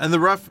 And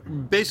the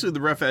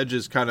rough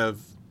edges kind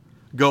of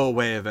go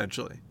away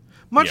eventually,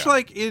 much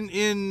like in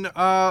a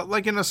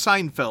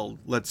Seinfeld,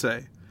 let's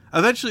say.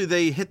 Eventually,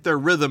 they hit their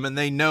rhythm, and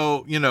they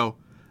know,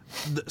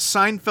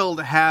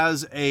 Seinfeld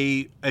has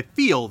a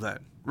feel. Then,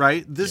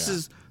 right? This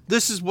is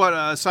what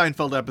a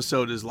Seinfeld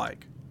episode is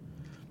like,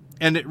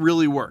 and it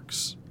really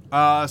works.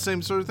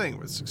 Same sort of thing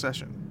with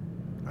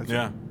Succession, I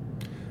think.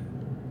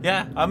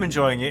 Yeah, I'm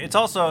enjoying it. It's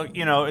also,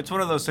 it's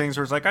one of those things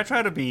where it's like I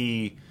try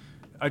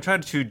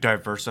to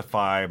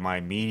diversify my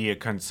media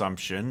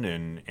consumption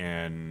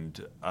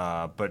and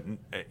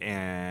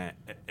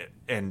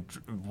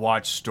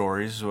watch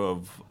stories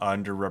of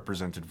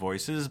underrepresented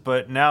voices.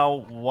 But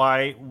now,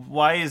 why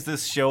is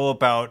this show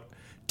about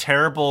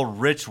terrible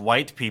rich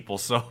white people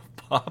so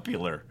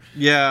popular?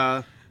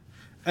 Yeah,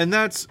 and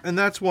that's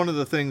one of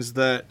the things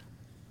that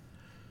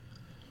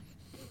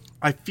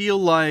I feel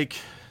like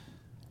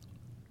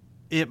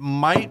it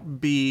might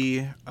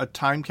be a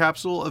time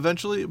capsule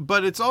eventually,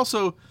 but it's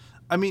also,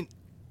 I mean,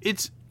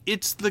 it's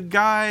the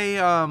guy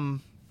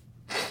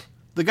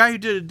who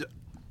did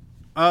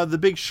The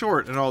Big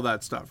Short and all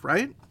that stuff,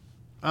 right?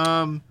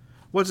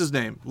 What's his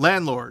name?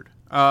 Landlord.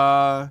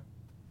 The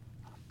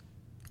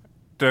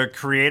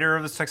creator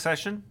of the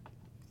Succession?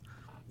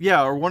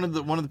 Yeah, or one of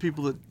the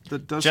people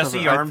that does.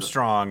 Jesse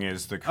Armstrong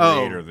is the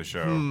creator of the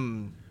show.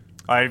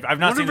 I've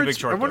not seen The Big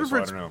Short. I wonder if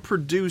it's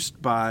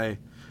produced by.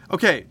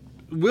 Okay,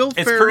 Will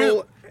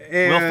Ferrell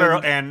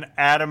and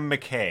Adam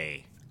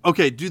McKay.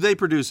 Okay, do they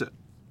produce it?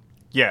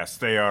 Yes,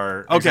 they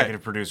are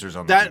executive producers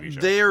on the TV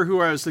show. They are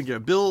who I was thinking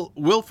of.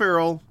 Will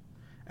Ferrell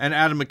and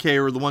Adam McKay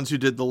were the ones who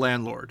did The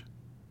Landlord,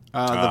 the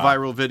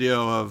viral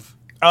video of.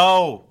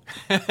 Oh,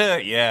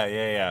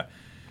 yeah.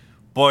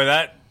 Boy,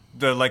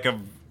 like a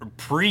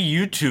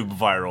pre-YouTube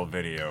viral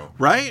video,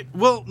 right?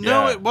 Well,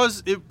 no, it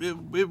was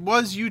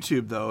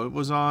YouTube though. It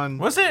was on.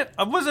 Was it?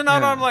 Was it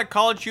not on like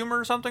College Humor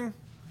or something?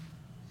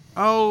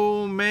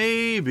 Oh,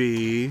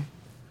 maybe.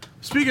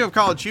 Speaking of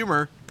College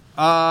Humor,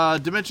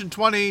 Dimension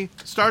 20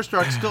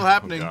 Starstruck still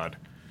happening. Oh, God.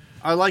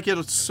 I like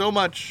it so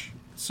much,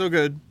 so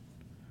good.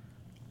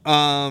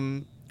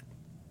 And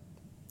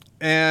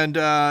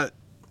I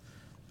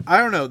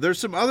don't know. There's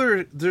some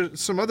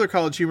other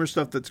College Humor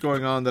stuff that's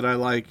going on that I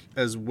like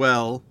as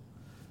well.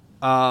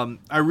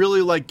 I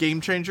really like Game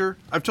Changer.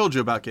 I've told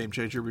you about Game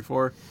Changer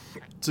before.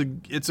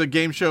 It's a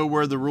game show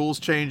where the rules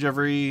change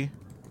every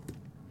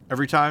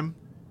time.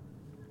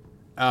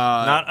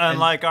 Not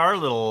unlike our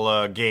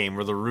little game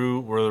where the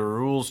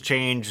rules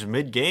change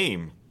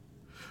mid-game.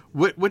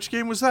 Which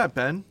game was that,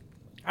 Ben?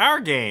 Our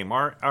game,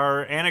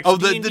 our Annex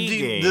D&D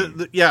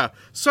game. Yeah.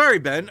 Sorry,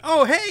 Ben.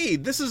 Oh, hey,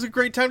 this is a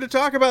great time to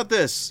talk about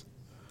this.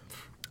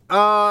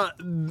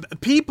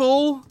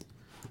 People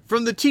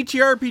from the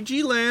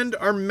TTRPG land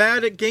are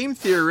mad at game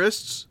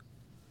theorists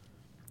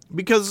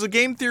because the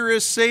game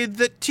theorists say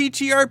that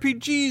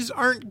TTRPGs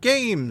aren't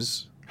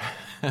games.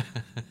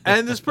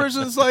 And this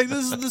person's like,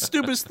 this is the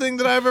stupidest thing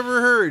that I've ever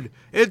heard.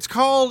 It's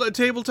called a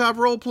tabletop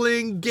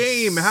role-playing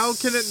game. How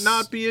can it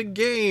not be a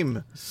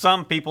game?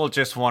 Some people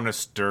just want to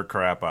stir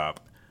crap up.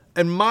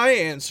 And my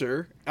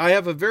answer, I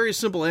have a very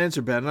simple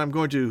answer, Ben, and I'm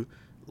going to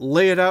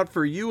lay it out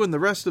for you and the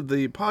rest of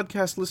the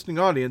podcast listening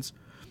audience.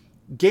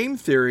 Game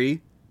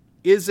theory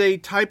is a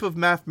type of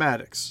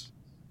mathematics.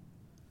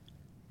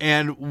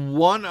 And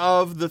one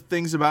of the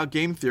things about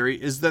game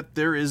theory is that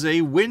there is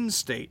a win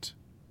state.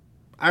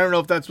 I don't know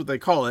if that's what they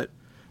call it,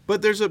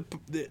 but there's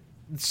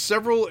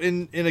several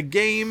in a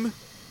game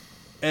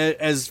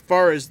as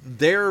far as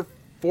their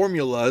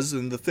formulas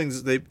and the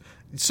things that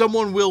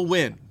someone will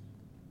win,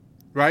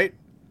 right?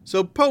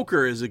 So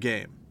poker is a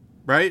game,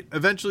 right?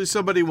 Eventually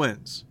somebody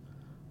wins.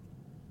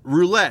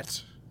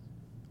 Roulette.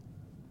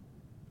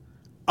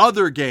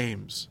 Other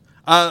games.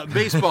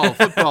 Baseball,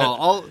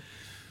 football,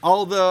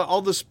 all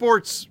the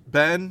sports,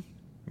 Ben.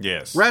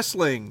 Yes.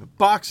 Wrestling,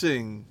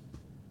 boxing.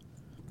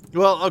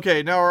 Well,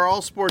 okay, now are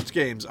all sports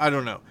games? I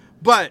don't know.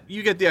 But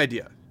you get the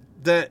idea.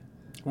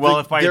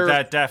 If by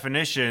that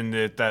definition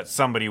that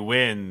somebody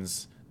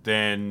wins,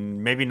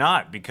 then maybe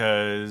not,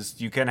 because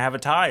you can have a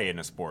tie in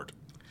a sport.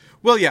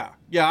 Well, yeah.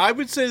 I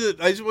would say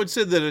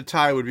that a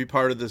tie would be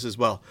part of this as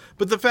well.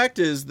 But the fact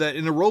is that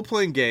in a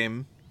role-playing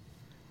game,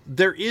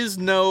 there is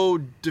no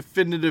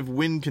definitive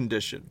win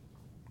condition.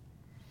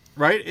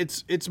 Right?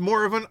 It's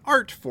more of an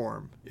art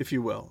form, if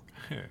you will.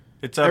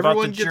 It's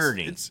about the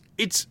journey.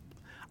 It's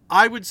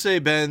I would say,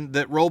 Ben,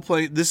 that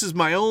role-playing, this is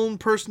my own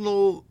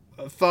personal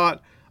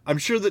thought. I'm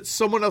sure that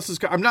someone else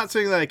I'm not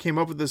saying that I came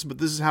up with this, but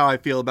this is how I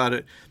feel about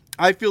it.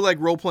 I feel like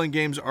role-playing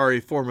games are a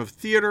form of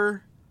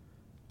theater,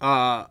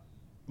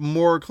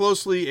 more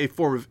closely a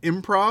form of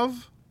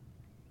improv.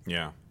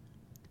 Yeah.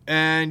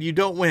 And you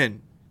don't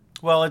win.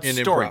 Well, it's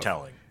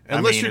storytelling.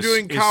 Unless you're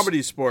doing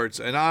comedy sports,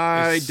 and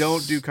I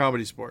don't do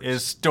comedy sports.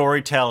 Is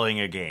storytelling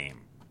a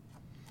game?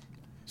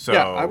 So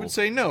yeah, I would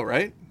say no,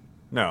 right?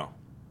 No.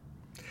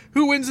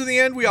 Who wins in the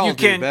end? We all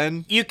do,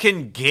 Ben. You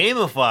can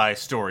gamify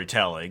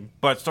storytelling,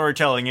 but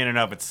storytelling in and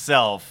of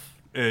itself,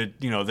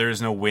 there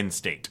is no win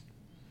state.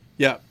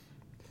 Yeah.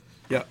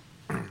 The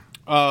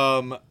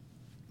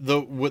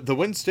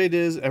win state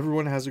is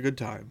everyone has a good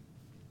time,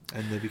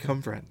 and they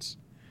become friends.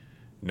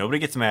 Nobody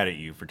gets mad at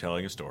you for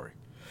telling a story.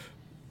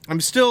 I'm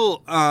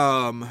still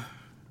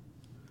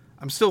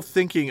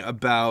thinking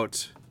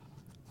about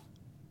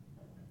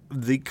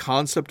the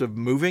concept of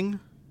moving,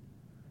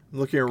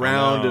 looking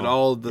around at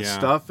all the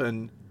stuff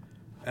and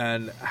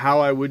how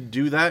I would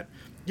do that.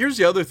 Here's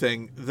the other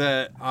thing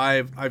that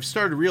I've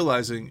started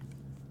realizing.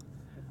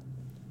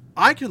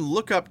 I can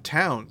look up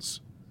towns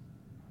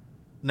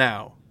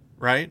now,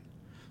 right?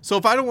 So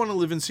if I don't want to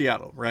live in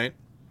Seattle, right?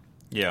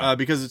 Yeah.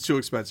 Because it's too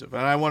expensive,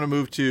 and I want to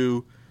move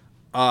to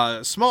a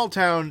small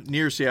town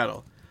near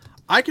Seattle,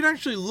 I can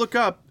actually look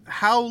up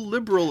how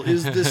liberal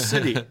is this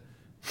city?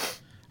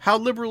 How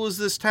liberal is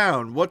this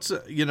town? What's,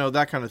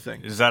 that kind of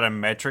thing. Is that a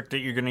metric that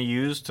you're going to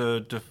use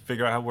to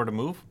figure out where to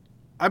move?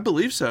 I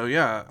believe so,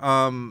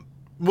 yeah.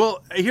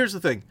 Well, here's the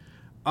thing.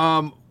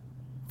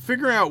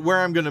 Figuring out where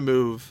I'm going to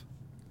move,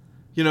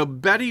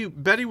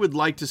 Betty would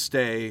like to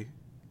stay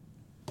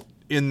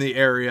in the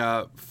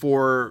area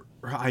for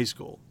high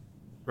school,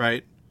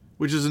 right?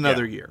 Which is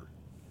another year.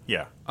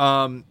 Yeah.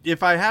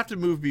 If I have to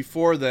move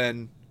before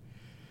then,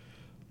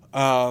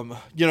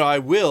 I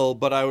will,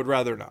 but I would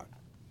rather not.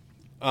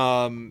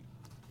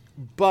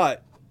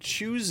 But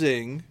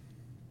choosing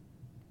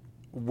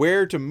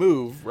where to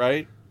move,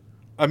 right?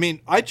 I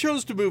mean, I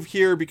chose to move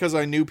here because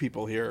I knew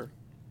people here.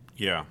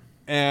 Yeah.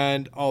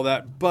 And all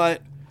that.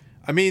 But,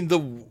 I mean,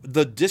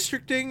 the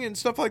districting and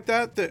stuff like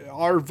that,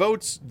 our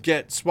votes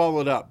get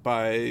swallowed up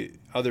by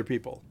other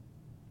people.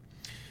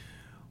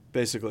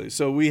 Basically.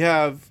 So we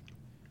have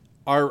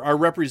our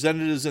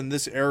representatives in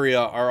this area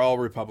are all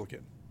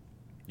Republican.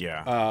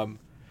 Yeah.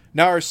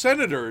 Now our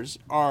senators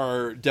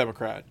are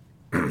Democrat,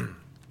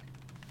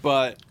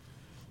 but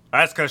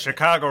that's because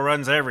Chicago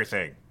runs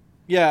everything.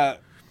 Yeah,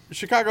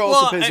 Chicago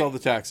also pays all the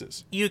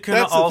taxes. You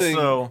can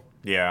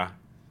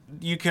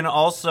you can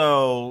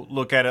also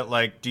look at it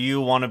like, do you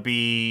want to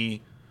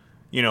be,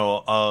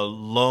 a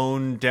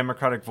lone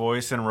Democratic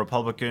voice in a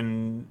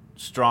Republican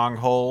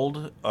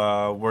stronghold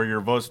where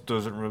your votes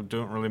don't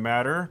really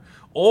matter,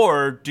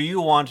 or do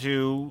you want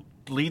to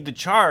lead the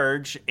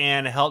charge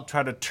and help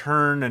try to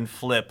turn and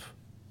flip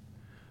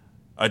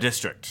a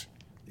district?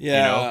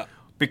 Yeah,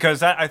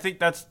 because I think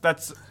that's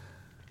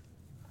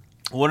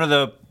one of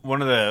the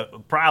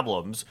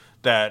problems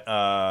that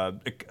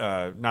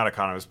not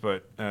economists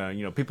but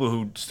people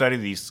who study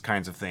these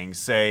kinds of things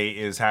say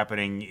is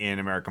happening in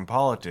American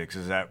politics,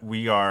 is that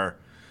we are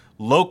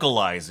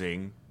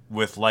localizing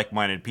with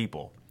like-minded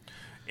people,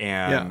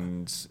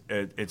 and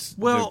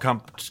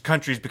the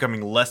country's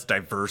becoming less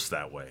diverse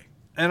that way.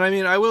 And I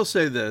mean, I will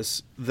say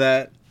this,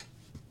 that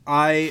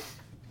and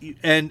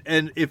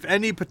if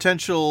any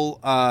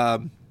potential,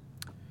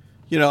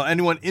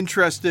 anyone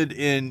interested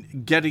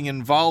in getting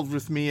involved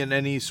with me in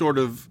any sort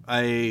of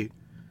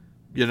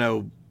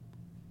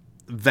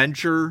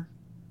venture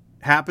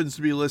happens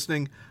to be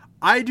listening,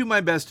 I do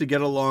my best to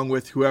get along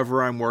with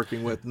whoever I'm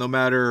working with, no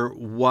matter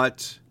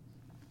what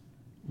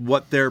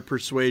their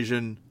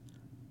persuasion.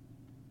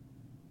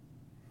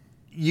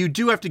 You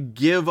do have to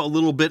give a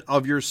little bit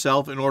of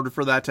yourself in order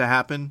for that to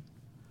happen.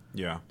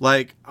 Yeah.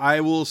 Like,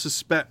 I will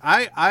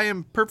I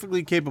am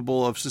perfectly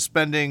capable of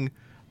suspending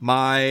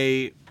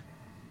my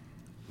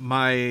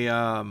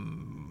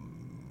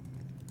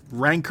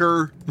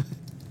rancor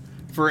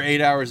for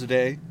 8 hours a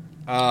day.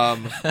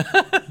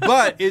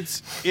 But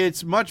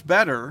it's much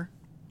better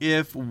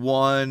if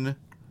one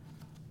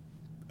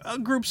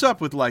groups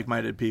up with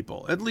like-minded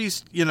people. At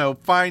least,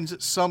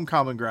 finds some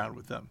common ground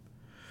with them.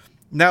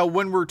 Now,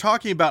 when we're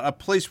talking about a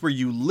place where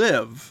you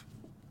live,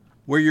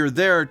 where you're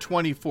there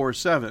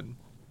 24/7,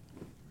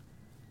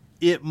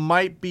 it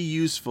might be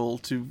useful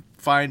to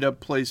find a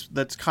place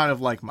that's kind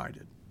of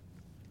like-minded.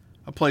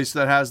 A place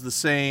that has the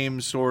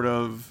same sort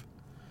of,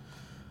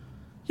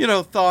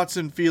 thoughts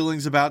and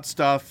feelings about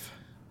stuff.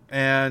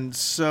 And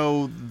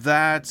so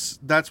that's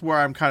where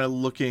I'm kind of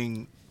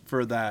looking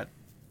for that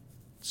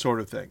sort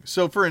of thing.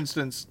 So, for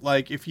instance,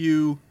 like if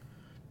you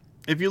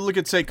look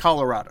at, say,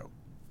 Colorado,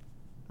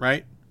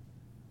 right?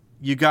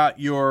 You got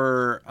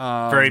your...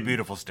 very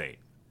beautiful state.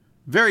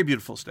 Very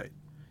beautiful state.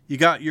 You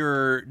got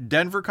your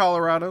Denver,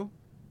 Colorado.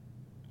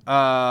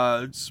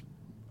 It's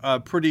a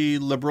pretty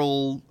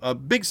liberal,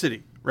 big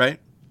city, right?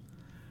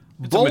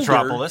 It's a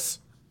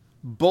metropolis.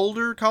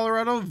 Boulder,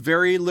 Colorado,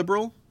 very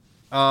liberal.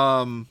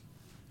 I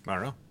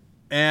don't know.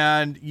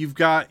 And you've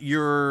got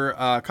your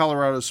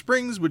Colorado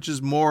Springs, which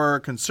is more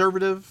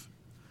conservative.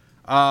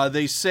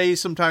 They say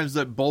sometimes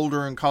that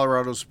Boulder and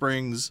Colorado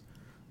Springs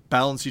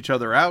balance each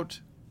other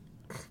out.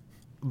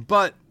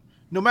 But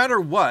no matter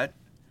what,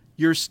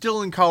 you're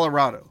still in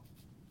Colorado,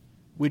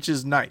 which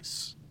is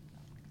nice.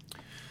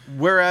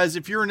 Whereas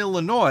if you're in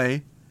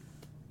Illinois,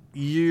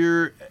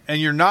 you're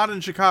not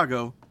in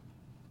Chicago,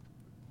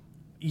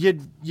 you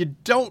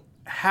don't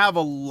have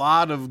a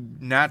lot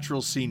of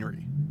natural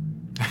scenery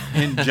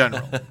in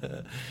general.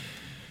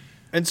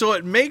 And so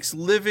it makes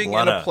living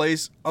in a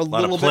place a little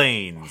bit... lot of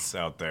plains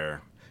out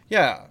there.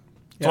 Yeah.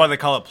 That's why they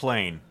call it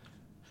plain.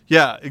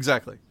 Yeah,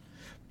 exactly.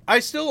 I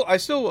still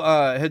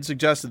had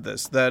suggested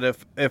this, that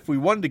if we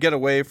wanted to get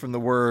away from the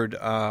word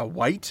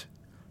white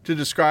to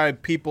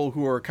describe people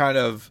who are kind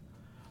of,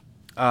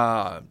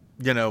 of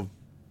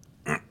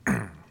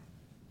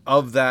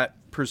that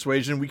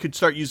persuasion, we could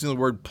start using the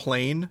word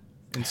plain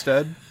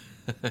instead.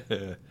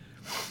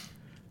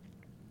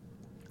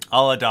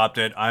 I'll adopt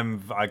it.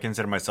 I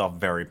consider myself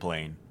very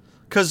plain.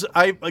 Because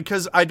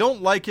I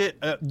don't like it.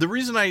 The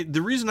reason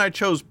I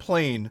chose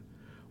plain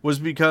was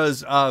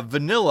because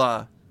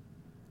vanilla.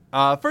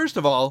 First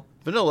of all,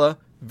 vanilla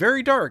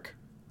very dark,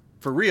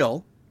 for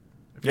real.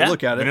 If you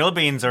look at it, vanilla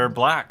beans are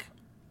black,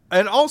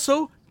 and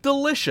also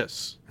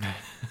delicious.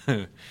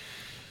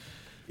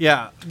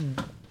 Yeah.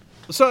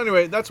 So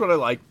anyway, that's what I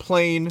like.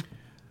 Plain,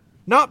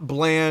 not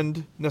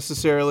bland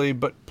necessarily,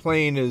 but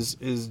plain is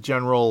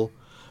general.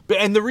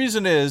 And the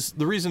reason is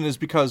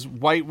because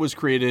white was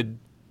created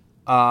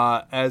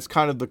as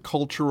kind of the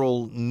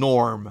cultural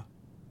norm.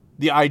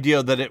 The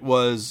idea that it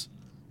was,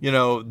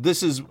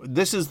 this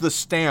is the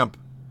stamp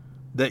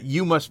that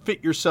you must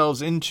fit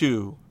yourselves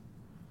into.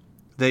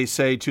 They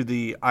say to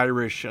the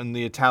Irish and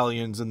the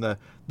Italians, and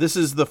this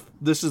is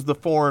the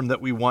form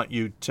that we want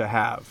you to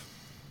have,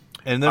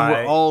 and then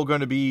we're all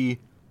going to be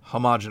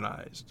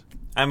homogenized.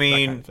 I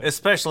mean, kind of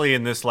especially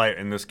in this light,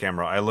 in this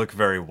camera, I look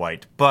very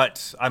white,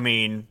 but I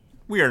mean,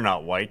 we are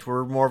not white.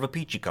 We're more of a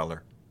peachy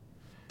color.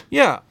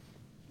 Yeah,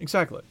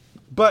 exactly.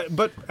 But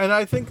and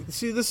I think,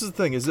 see, this is the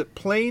thing, is that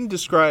plain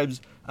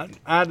describes an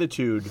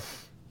attitude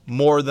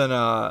more than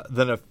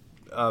a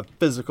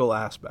physical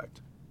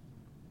aspect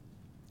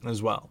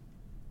as well.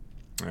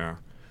 Yeah.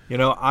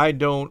 I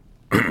don't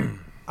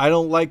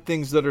like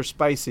things that are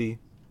spicy.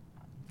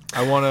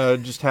 I want to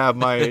just have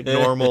my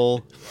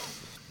normal.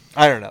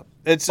 I don't know.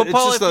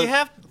 Paul, if you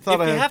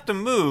have to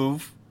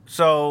move,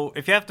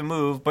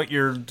 but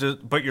you're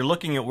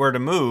looking at where to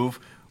move,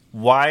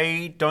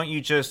 why don't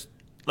you just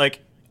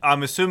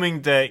I'm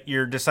assuming that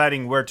you're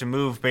deciding where to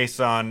move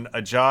based on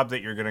a job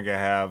that you're going to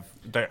have.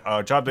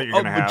 A job that you're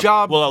going to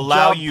have will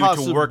allow you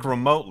to work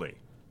remotely.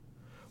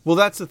 Well,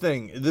 that's the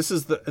thing. This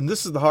is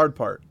the hard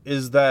part.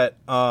 Is that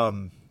I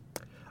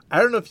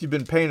don't know if you've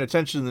been paying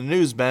attention to the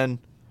news, Ben.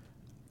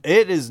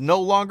 It is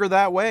no longer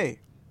that way.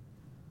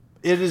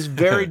 It is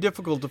very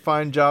difficult to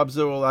find jobs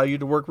that will allow you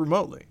to work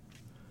remotely.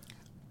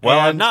 Well,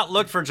 I've not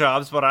looked for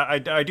jobs, but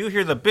I do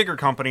hear the bigger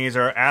companies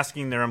are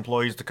asking their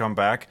employees to come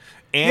back.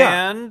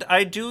 And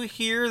I do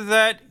hear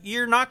that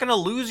you're not going to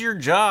lose your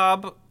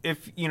job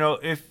if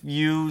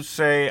you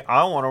say,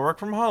 I want to work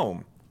from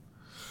home.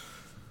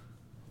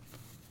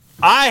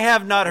 I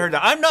have not heard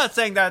that. I'm not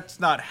saying that's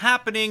not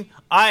happening.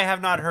 I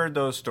have not heard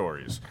those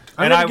stories.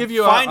 And I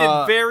find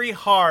it very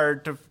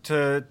hard I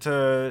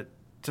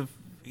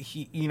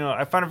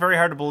find it very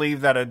hard to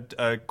believe that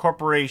a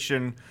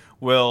corporation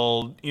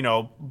will,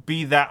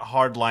 be that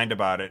hard-lined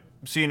about it,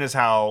 seeing as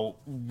how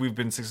we've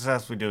been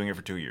successfully doing it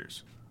for 2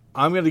 years.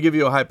 I'm going to give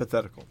you a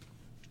hypothetical.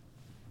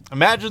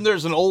 Imagine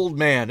there's an old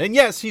man, and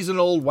yes, he's an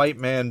old white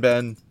man,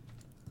 Ben.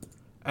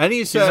 And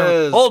he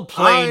says... An old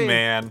plain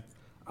man.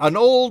 An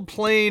old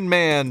plain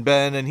man,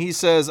 Ben, and he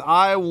says,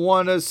 I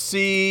want to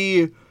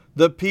see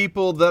the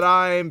people that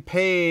I'm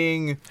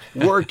paying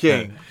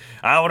working.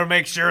 I want to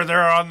make sure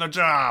they're on the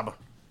job.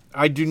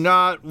 I do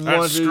not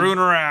want to... screwing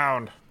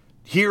around.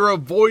 hear a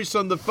voice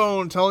on the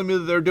phone telling me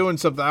that they're doing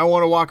something. I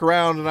want to walk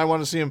around and I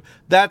want to see them.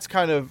 That's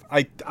kind of,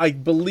 I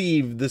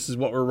believe this is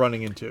what we're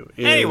running into.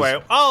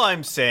 Anyway, all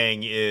I'm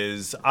saying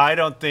is I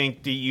don't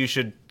think that you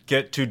should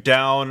get too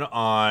down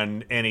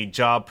on any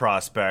job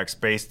prospects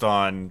based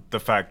on the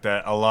fact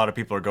that a lot of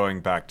people are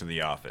going back to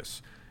the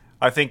office.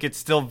 I think it's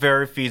still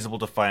very feasible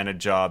to find a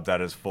job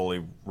that is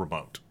fully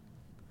remote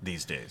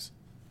these days.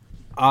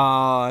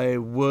 I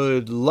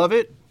would love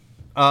it.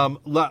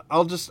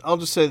 I'll just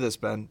say this,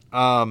 Ben.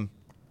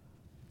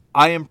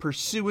 I am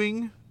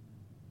pursuing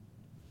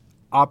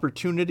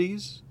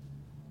opportunities,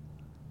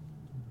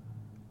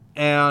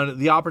 and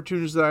the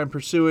opportunities that I'm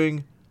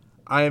pursuing,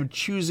 I am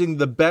choosing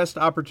the best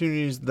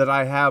opportunities that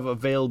I have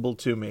available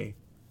to me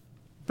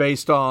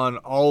based on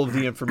all of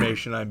the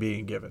information I'm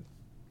being given.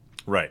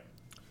 Right.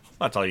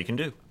 That's all you can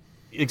do.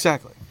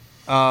 Exactly.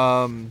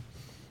 But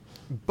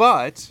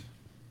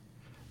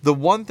the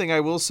one thing I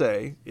will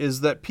say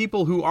is that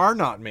people who are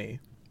not me,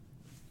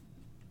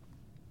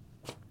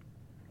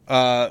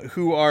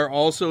 who are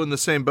also in the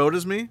same boat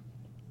as me,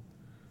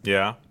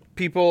 yeah,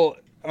 people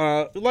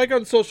like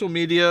on social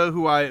media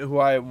who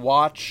I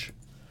watch,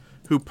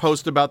 who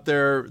post about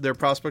their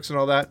prospects and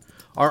all that,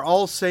 are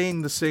all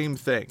saying the same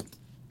thing,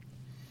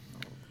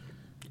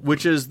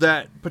 which is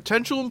that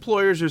potential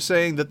employers are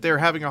saying that they're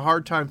having a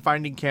hard time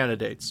finding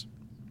candidates.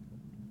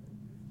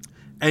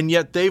 And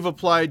yet they've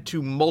applied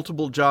to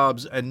multiple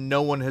jobs and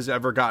no one has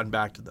ever gotten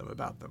back to them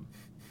about them.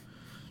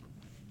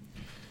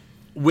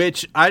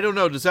 Which, I don't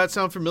know, does that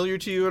sound familiar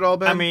to you at all,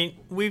 Ben? I mean,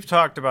 we've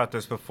talked about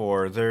this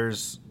before. There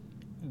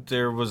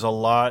was a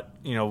lot,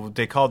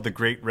 they called the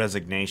Great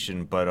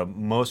Resignation, but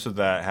most of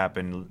that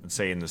happened,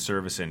 say, in the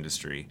service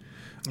industry.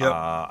 Yep.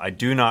 I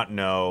do not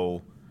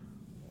know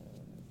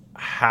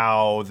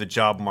how the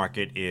job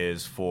market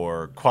is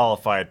for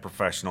qualified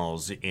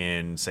professionals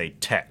in, say,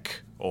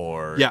 tech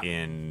or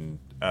in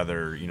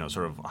other,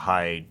 sort of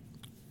high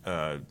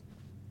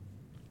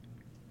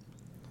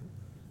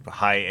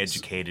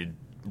educated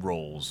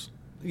roles.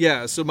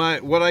 Yeah, so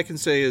what I can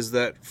say is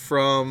that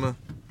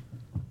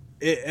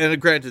and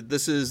granted,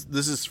 this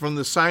is from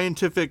the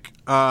scientific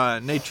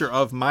nature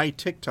of my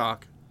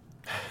TikTok.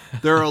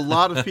 There are a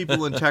lot of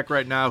people in tech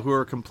right now who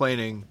are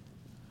complaining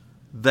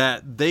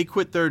that they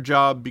quit their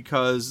job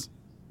because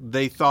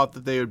they thought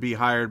that they would be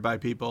hired by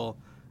people,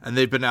 and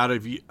they've been out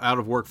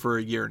of work for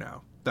a year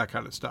now. That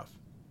kind of stuff.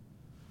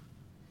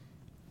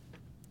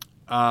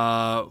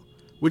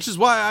 Which is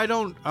why I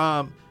don't.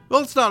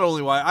 Well, it's not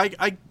only why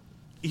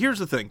here's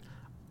the thing.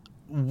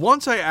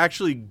 Once I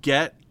actually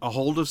get a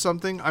hold of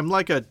something, I'm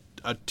like a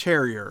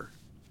terrier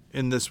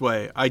in this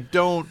way. I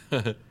don't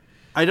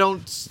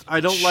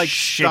like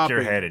shake stopping.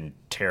 Your head and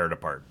tear it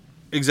apart.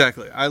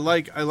 Exactly. I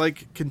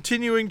like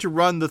continuing to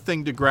run the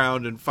thing to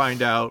ground and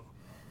find out,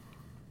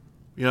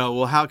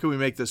 well, how can we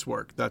make this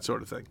work? That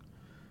sort of thing.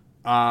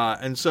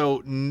 And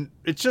so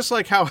it's just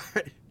like how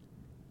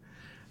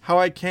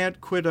I can't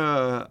quit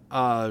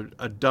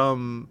a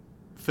dumb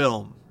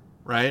film,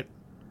 right?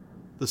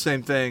 The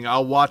same thing.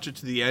 I'll watch it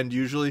to the end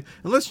usually,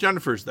 unless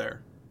Jennifer's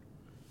there.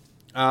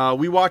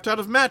 We walked out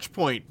of Match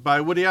Point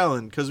by Woody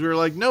Allen because we were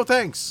like, no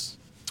thanks,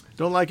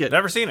 don't like it.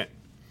 Never seen it.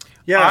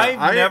 Yeah, I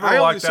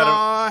only out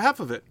saw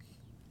half of it.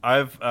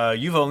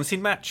 You've only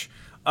seen Match.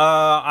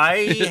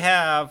 I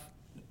have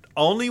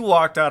only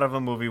walked out of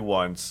a movie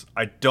once.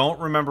 I don't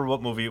remember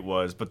what movie it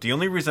was, but the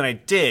only reason I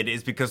did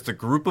is because the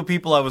group of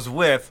people I was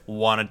with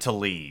wanted to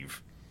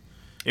leave.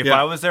 If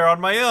I was there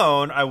on my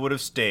own, I would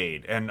have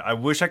stayed. And I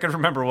wish I could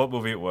remember what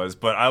movie it was,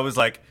 but I was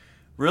like,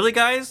 "Really,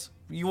 guys?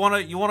 You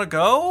wanna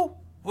go?"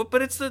 What?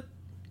 But it's the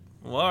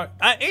what?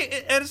 And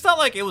it's not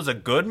like it was a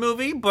good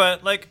movie,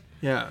 but like,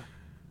 yeah.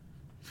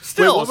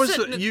 Still, wait, what was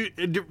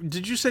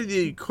did you say that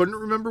you couldn't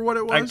remember what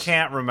it was? I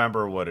can't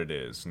remember what it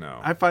is. No,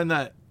 I find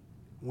that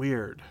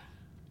weird.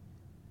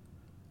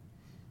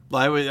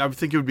 I would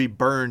think it would be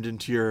burned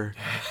into your.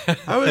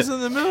 I was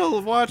in the middle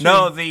of watching.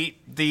 No,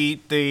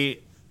 the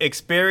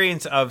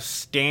experience of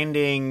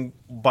standing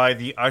by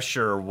the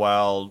usher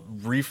while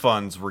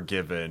refunds were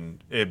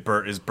given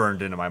is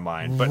burned into my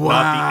mind, but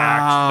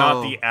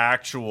not the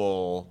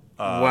actual.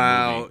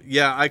 Wow. Movie.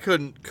 Yeah, I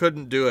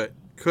couldn't do it.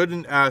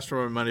 Couldn't ask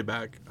for my money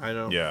back. I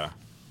don't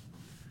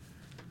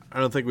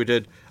think we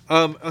did.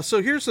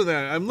 So here's the thing.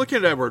 I'm looking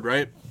at Edward,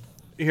 right?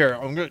 Here,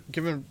 I'm going to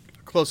give him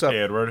a close up. Hey,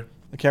 Edward.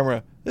 The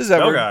camera. This is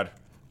Edward. Oh, God.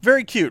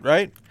 Very cute,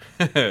 right?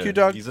 Cute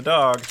dog. He's a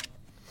dog.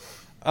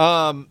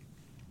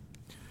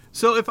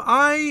 So if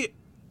I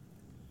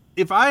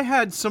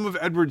had some of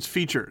Edward's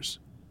features,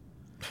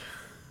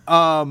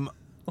 the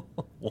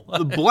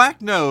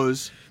black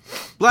nose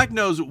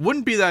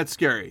wouldn't be that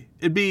scary.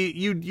 It'd be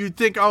you'd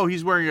think, oh,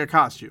 he's wearing a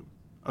costume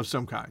of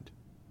some kind.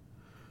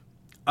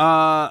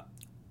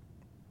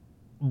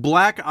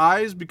 Black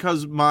eyes,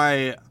 because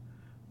my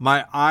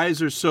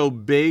eyes are so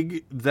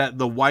big that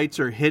the whites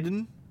are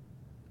hidden.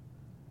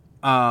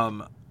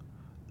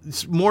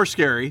 It's more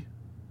scary,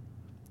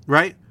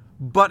 right?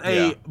 But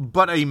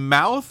a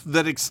mouth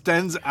that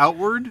extends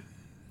outward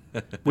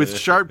with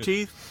sharp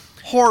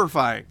teeth,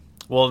 horrifying.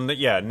 Well,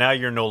 yeah, now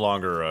you're no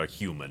longer a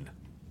human.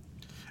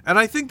 And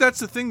I think that's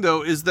the thing,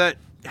 though, is that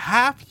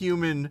half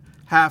human,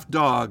 half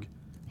dog,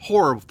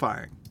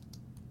 horrifying.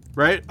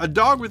 Right? A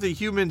dog with a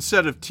human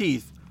set of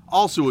teeth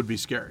also would be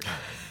scary.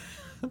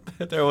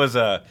 There was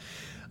a...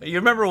 You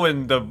remember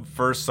when the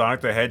first Sonic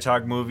the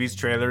Hedgehog movies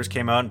trailers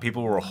came out and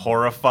people were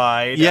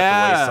horrified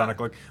at the way Sonic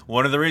looked?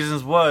 One of the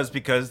reasons was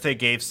because they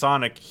gave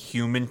Sonic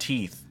human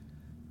teeth.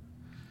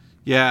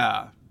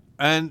 Yeah.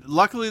 And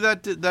luckily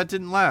that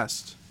didn't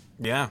last.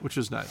 Yeah. Which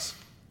was nice.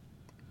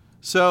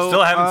 So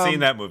still haven't seen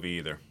that movie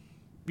either.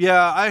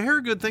 Yeah, I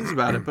heard good things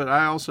about it, but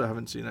I also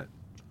haven't seen it.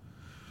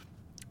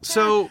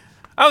 So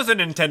I was a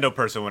Nintendo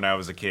person when I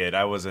was a kid.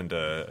 I wasn't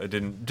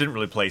didn't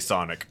really play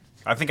Sonic.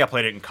 I think I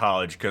played it in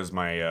college because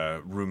my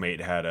roommate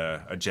had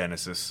a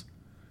Genesis.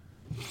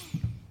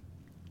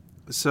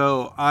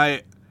 So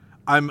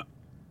I'm,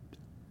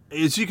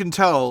 as you can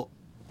tell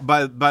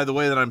by the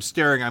way that I'm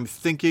staring, I'm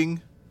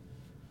thinking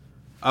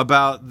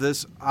about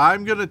this.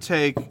 I'm gonna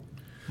take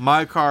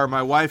my car.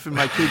 My wife and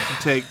my kids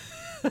can take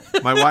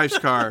my wife's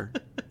car.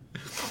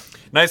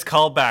 Nice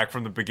callback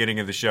from the beginning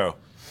of the show.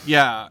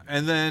 Yeah,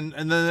 and then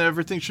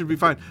everything should be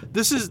fine.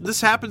 This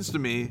happens to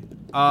me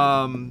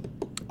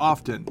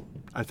often.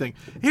 I think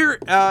here.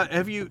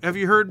 Have you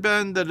heard,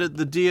 Ben, that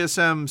the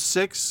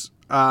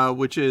DSM-6,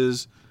 which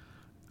is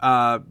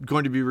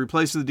going to be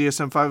replacing the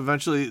DSM-5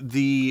 eventually,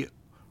 the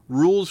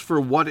rules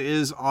for what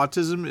is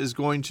autism is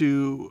going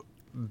to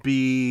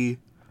be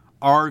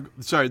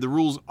the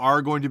rules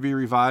are going to be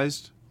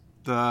revised.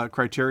 The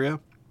criteria.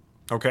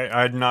 Okay,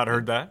 I had not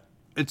heard that.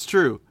 It's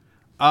true,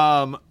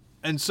 and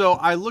so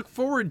I look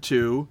forward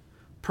to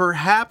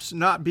perhaps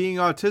not being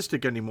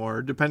autistic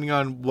anymore, depending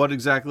on what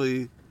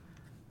exactly.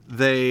 You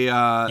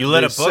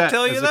let a book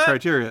tell you that?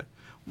 Criteria.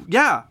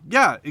 Yeah,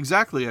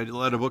 exactly. I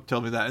let a book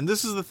tell me that. And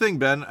this is the thing,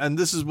 Ben, and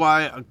this is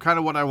why kind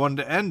of what I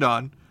wanted to end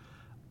on.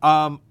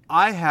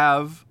 I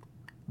have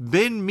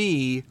been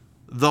me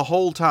the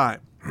whole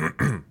time.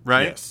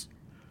 Right? Yes.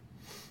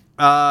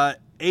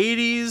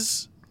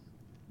 80s,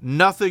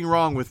 nothing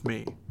wrong with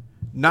me.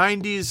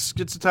 90s,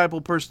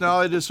 schizotypal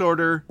personality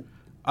disorder.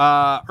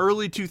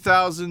 Early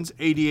 2000s,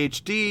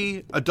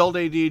 ADHD, adult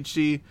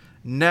ADHD,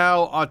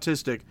 now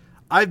autistic.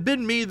 I've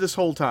been me this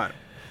whole time.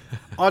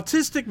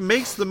 Autistic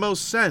makes the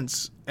most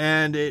sense,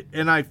 and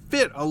I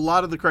fit a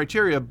lot of the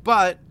criteria,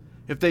 but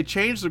if they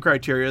change the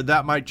criteria,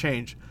 that might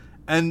change.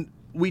 And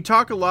we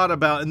talk a lot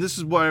about, and this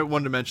is why I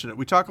wanted to mention it,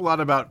 we talk a lot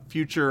about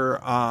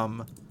future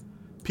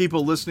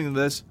people listening to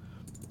this.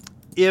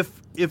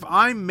 If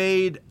I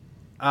made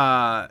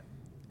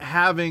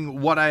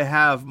having what I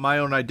have my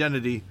own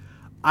identity,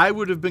 I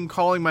would have been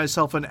calling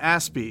myself an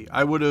Aspie.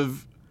 I would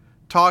have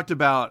talked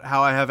about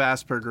how I have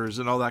Asperger's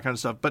and all that kind of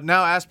stuff. But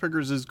now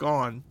Asperger's is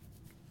gone.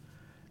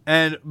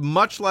 And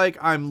much like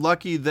I'm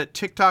lucky that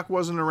TikTok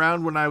wasn't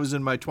around when I was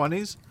in my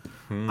 20s,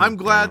 I'm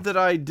glad that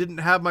I didn't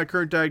have my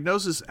current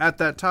diagnosis at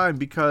that time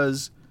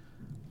because,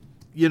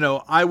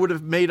 I would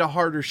have made a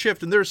harder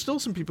shift. And there are still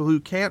some people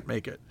who can't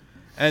make it.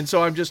 And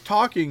so I'm just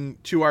talking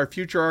to our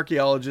future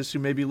archaeologists who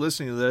may be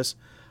listening to this.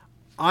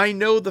 I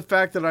know the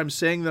fact that I'm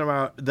saying that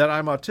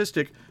I'm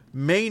autistic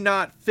may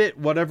not fit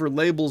whatever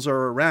labels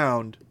are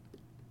around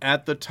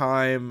at the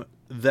time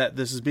that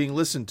this is being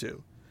listened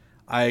to.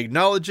 I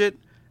acknowledge it,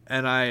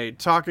 and I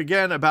talk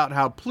again about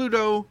how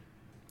Pluto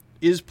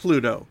is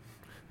Pluto.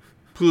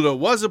 Pluto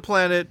was a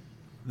planet,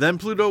 then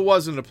Pluto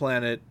wasn't a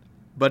planet,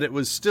 but it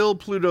was still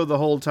Pluto the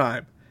whole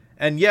time.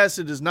 And yes,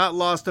 it is not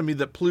lost on me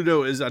that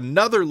Pluto is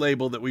another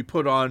label that we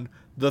put on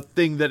the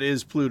thing that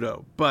is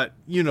Pluto, but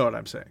you know what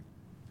I'm saying.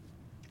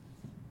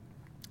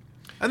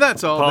 And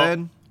that's all, Paul,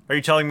 Ben. Are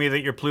you telling me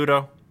that you're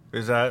Pluto?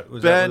 Was that where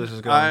this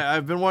is going?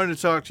 I've been wanting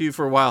to talk to you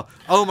for a while.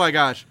 Oh my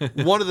gosh,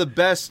 one of the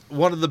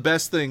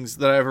best things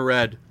that I ever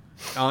read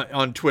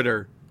on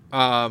Twitter.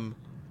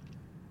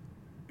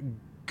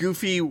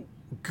 Goofy.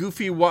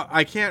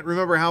 I can't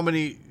remember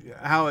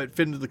how it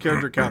fit into the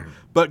character count,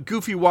 but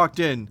Goofy walked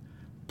in.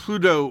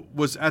 Pluto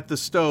was at the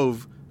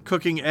stove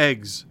cooking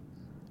eggs.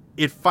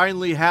 It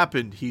finally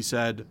happened, he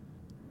said,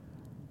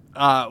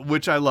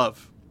 which I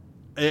love.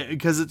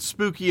 Because it's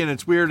spooky and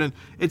it's weird, and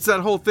it's that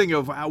whole thing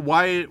of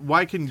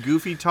why can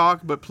Goofy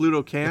talk but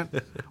Pluto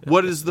can't?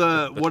 What is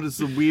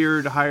the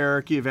weird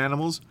hierarchy of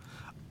animals?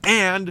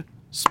 And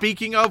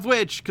speaking of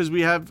which, because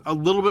we have a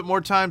little bit more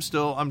time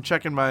still, I'm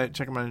checking my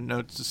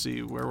notes to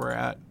see where we're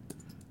at.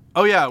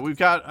 Oh yeah, we've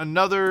got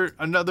another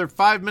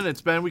 5 minutes,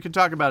 Ben. We can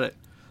talk about it.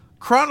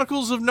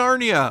 Chronicles of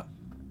Narnia.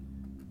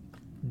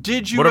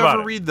 Did you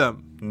ever read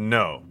them?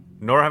 No,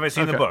 nor have I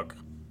seen the book.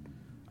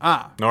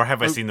 Nor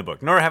have I seen the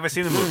book. Nor have I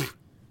seen the movie.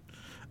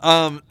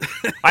 I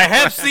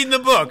have seen the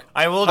book.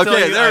 I will tell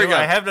you. There we go.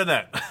 I have done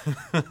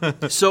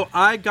that. So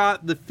I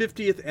got the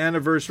 50th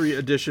anniversary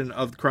edition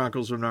of the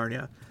Chronicles of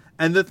Narnia,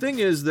 and the thing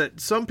is that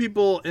some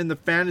people in the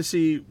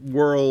fantasy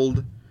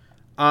world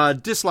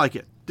dislike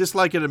it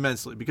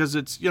immensely because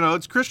it's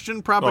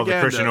Christian propaganda. Oh,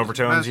 the Christian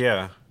overtones,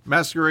 yeah,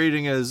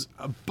 masquerading as.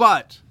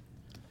 But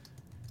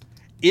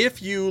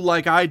if you,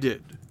 like I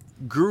did,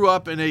 grew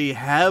up in a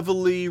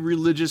heavily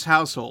religious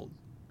household,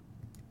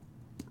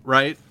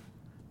 right?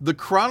 the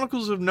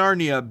Chronicles of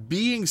Narnia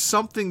being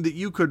something that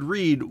you could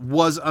read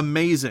was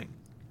amazing.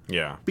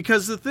 Yeah.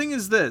 Because the thing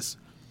is this,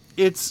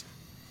 it's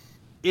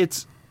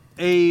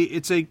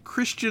a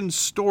Christian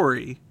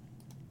story,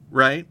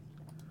 right?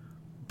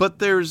 But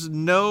there's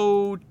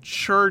no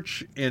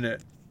church in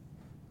it.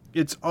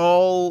 It's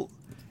all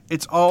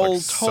like told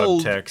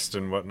subtext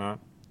and whatnot.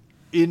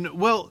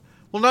 Well,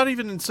 not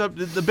even in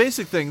the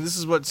basic thing. This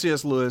is what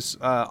C.S. Lewis,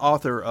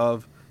 author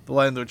of The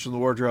Lion, the Witch, and the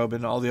Wardrobe,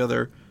 and all the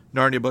other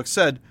Narnia books,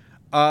 said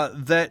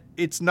that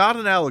it's not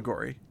an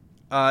allegory.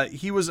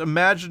 He was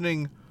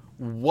imagining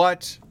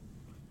what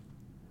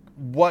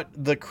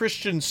the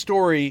Christian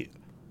story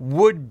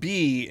would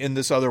be in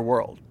this other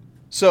world.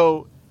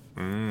 So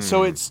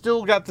it's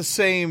still got the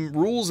same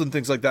rules and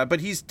things like that, but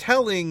he's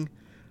telling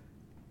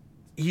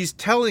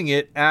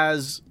it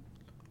as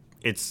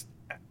its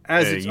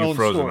you've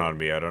frozen story. On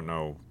me. I don't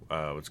know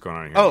what's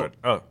going on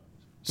here.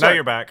 Now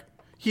you're back.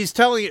 He's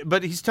telling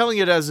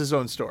it as his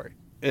own story.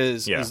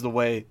 Is the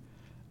way,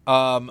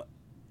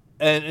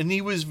 and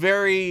he was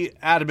very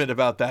adamant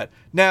about that.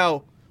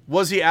 Now,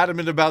 was he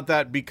adamant about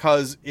that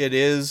because it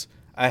is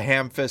a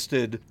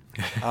ham-fisted?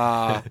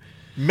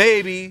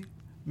 Maybe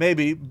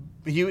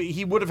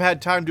he would have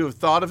had time to have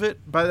thought of it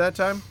by that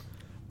time.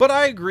 But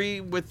I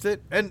agree with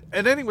it. And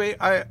anyway,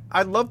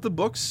 I love the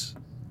books,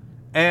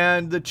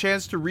 and the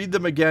chance to read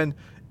them again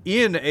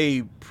in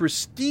a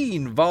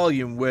pristine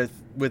volume with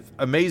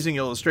amazing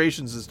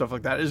illustrations and stuff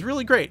like that is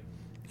really great.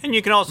 And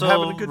you can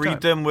also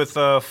read them with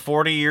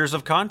 40 years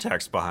of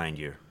context behind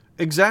you.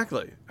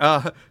 Exactly.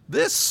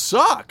 This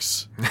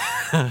sucks.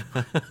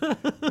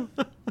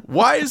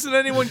 Why isn't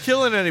anyone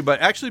killing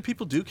anybody? Actually,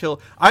 people do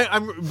kill.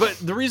 But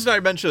the reason I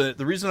mention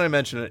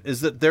it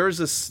is that there is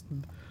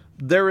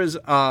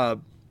a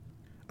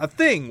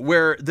thing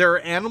where there are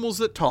animals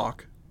that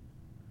talk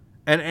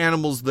and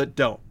animals that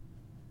don't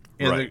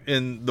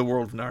in the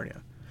world of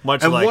Narnia.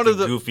 Much like one of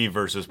the Goofy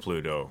versus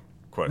Pluto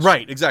question.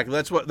 Right, exactly.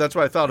 That's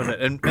why I thought of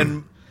it.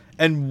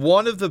 And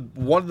one of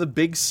the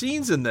big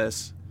scenes in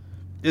this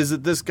is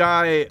that this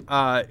guy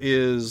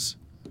is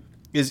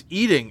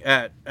eating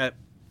at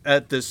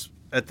this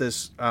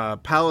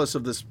palace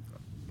of this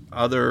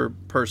other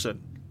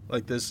person,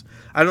 like this.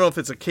 I don't know if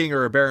it's a king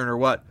or a baron or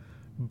what,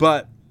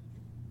 but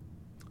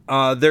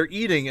they're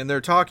eating and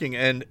they're talking,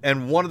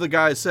 and one of the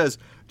guys says,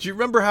 "Do you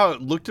remember how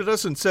it looked at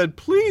us and said,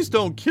 'Please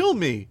don't kill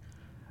me'?"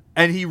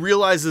 And he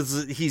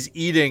realizes that he's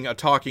eating a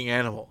talking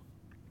animal.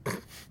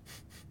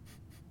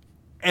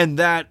 And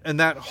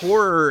that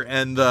horror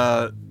and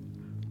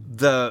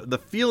the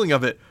feeling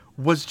of it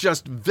was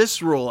just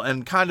visceral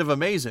and kind of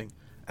amazing.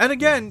 And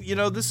again,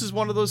 this is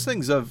one of those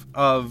things of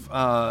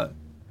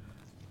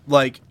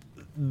like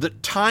the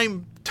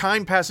time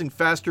passing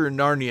faster in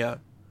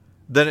Narnia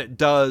than it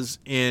does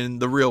in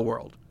the real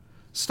world.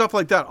 Stuff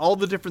like that. All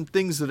the different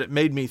things that it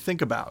made me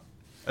think about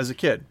as a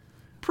kid.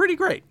 Pretty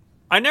great.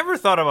 I never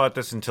thought about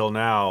this until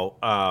now,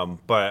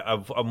 but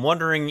I'm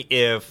wondering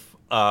if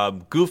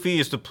Goofy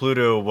is to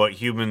Pluto what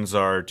humans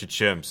are to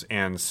chimps,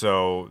 and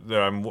so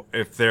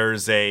if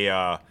there's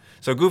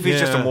so Goofy's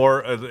just a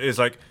more is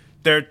like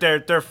they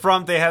have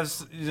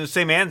the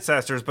same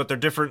ancestors, but they're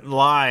different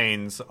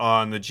lines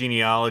on the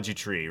genealogy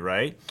tree,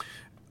 right?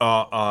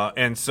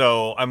 And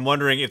so I'm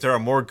wondering if there are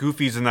more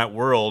Goofies in that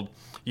world.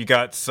 You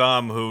got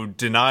some who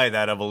deny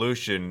that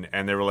evolution,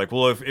 and they were like,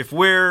 well, if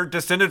we're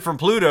descended from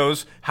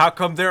Plutos, how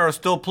come there are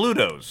still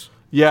Plutos?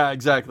 Yeah,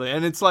 exactly.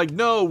 And it's like,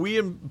 no, we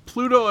and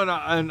Pluto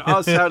and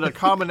us had a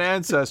common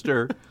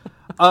ancestor.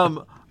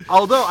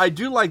 Although I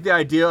do like the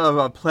idea of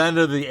a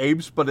Planet of the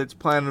Apes, but it's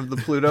Planet of the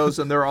Plutos,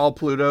 and they're all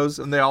Plutos,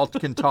 and they all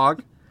can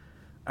talk.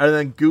 And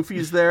then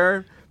Goofy's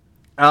there,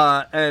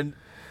 and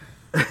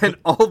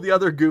all the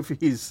other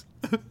Goofies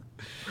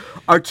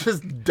are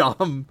just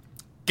dumb.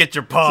 Get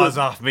your paws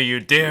off me, you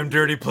damn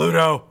dirty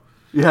Pluto.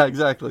 Yeah,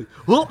 exactly.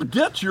 Well,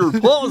 get your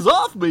paws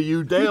off me,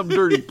 you damn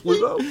dirty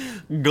Pluto.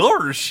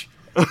 Gosh.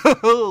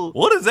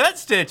 What does that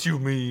statue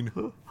mean?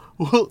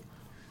 Well,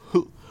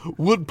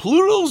 would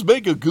Plutos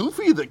make a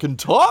Goofy that can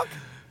talk?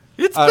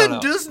 It's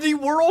been Disney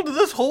World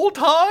this whole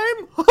time?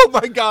 Oh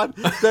my God.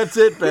 That's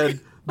it,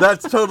 Ben.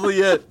 That's totally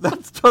it.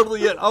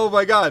 Oh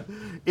my God.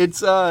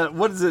 It's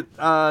what is it?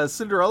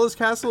 Cinderella's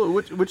castle?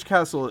 Which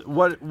castle?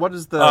 What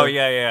is the? Oh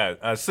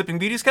yeah. Sleeping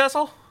Beauty's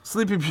castle.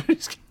 Sleeping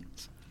Beauty's castle.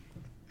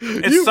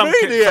 It's you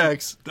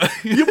maniacs!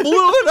 You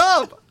blew it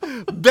up,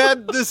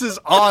 Ben. This is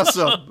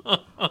awesome.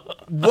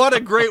 What a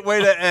great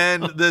way to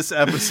end this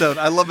episode.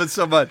 I love it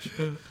so much.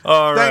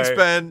 All Thanks,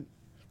 right.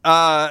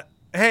 Ben.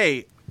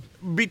 Hey,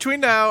 between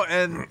now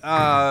and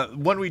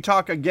when we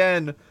talk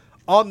again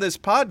on this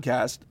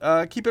podcast,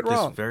 keep it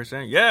wrong. Very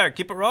saying, yeah,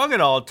 keep it wrong,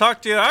 and I'll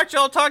talk to you. Actually,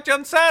 I'll talk to you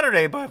on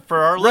Saturday, but for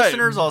our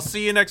listeners, I'll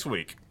see you next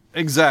week.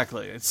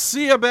 Exactly.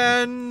 See ya,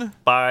 Ben.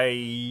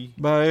 Bye.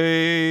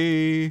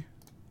 Bye.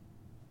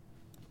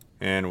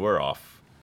 And we're off.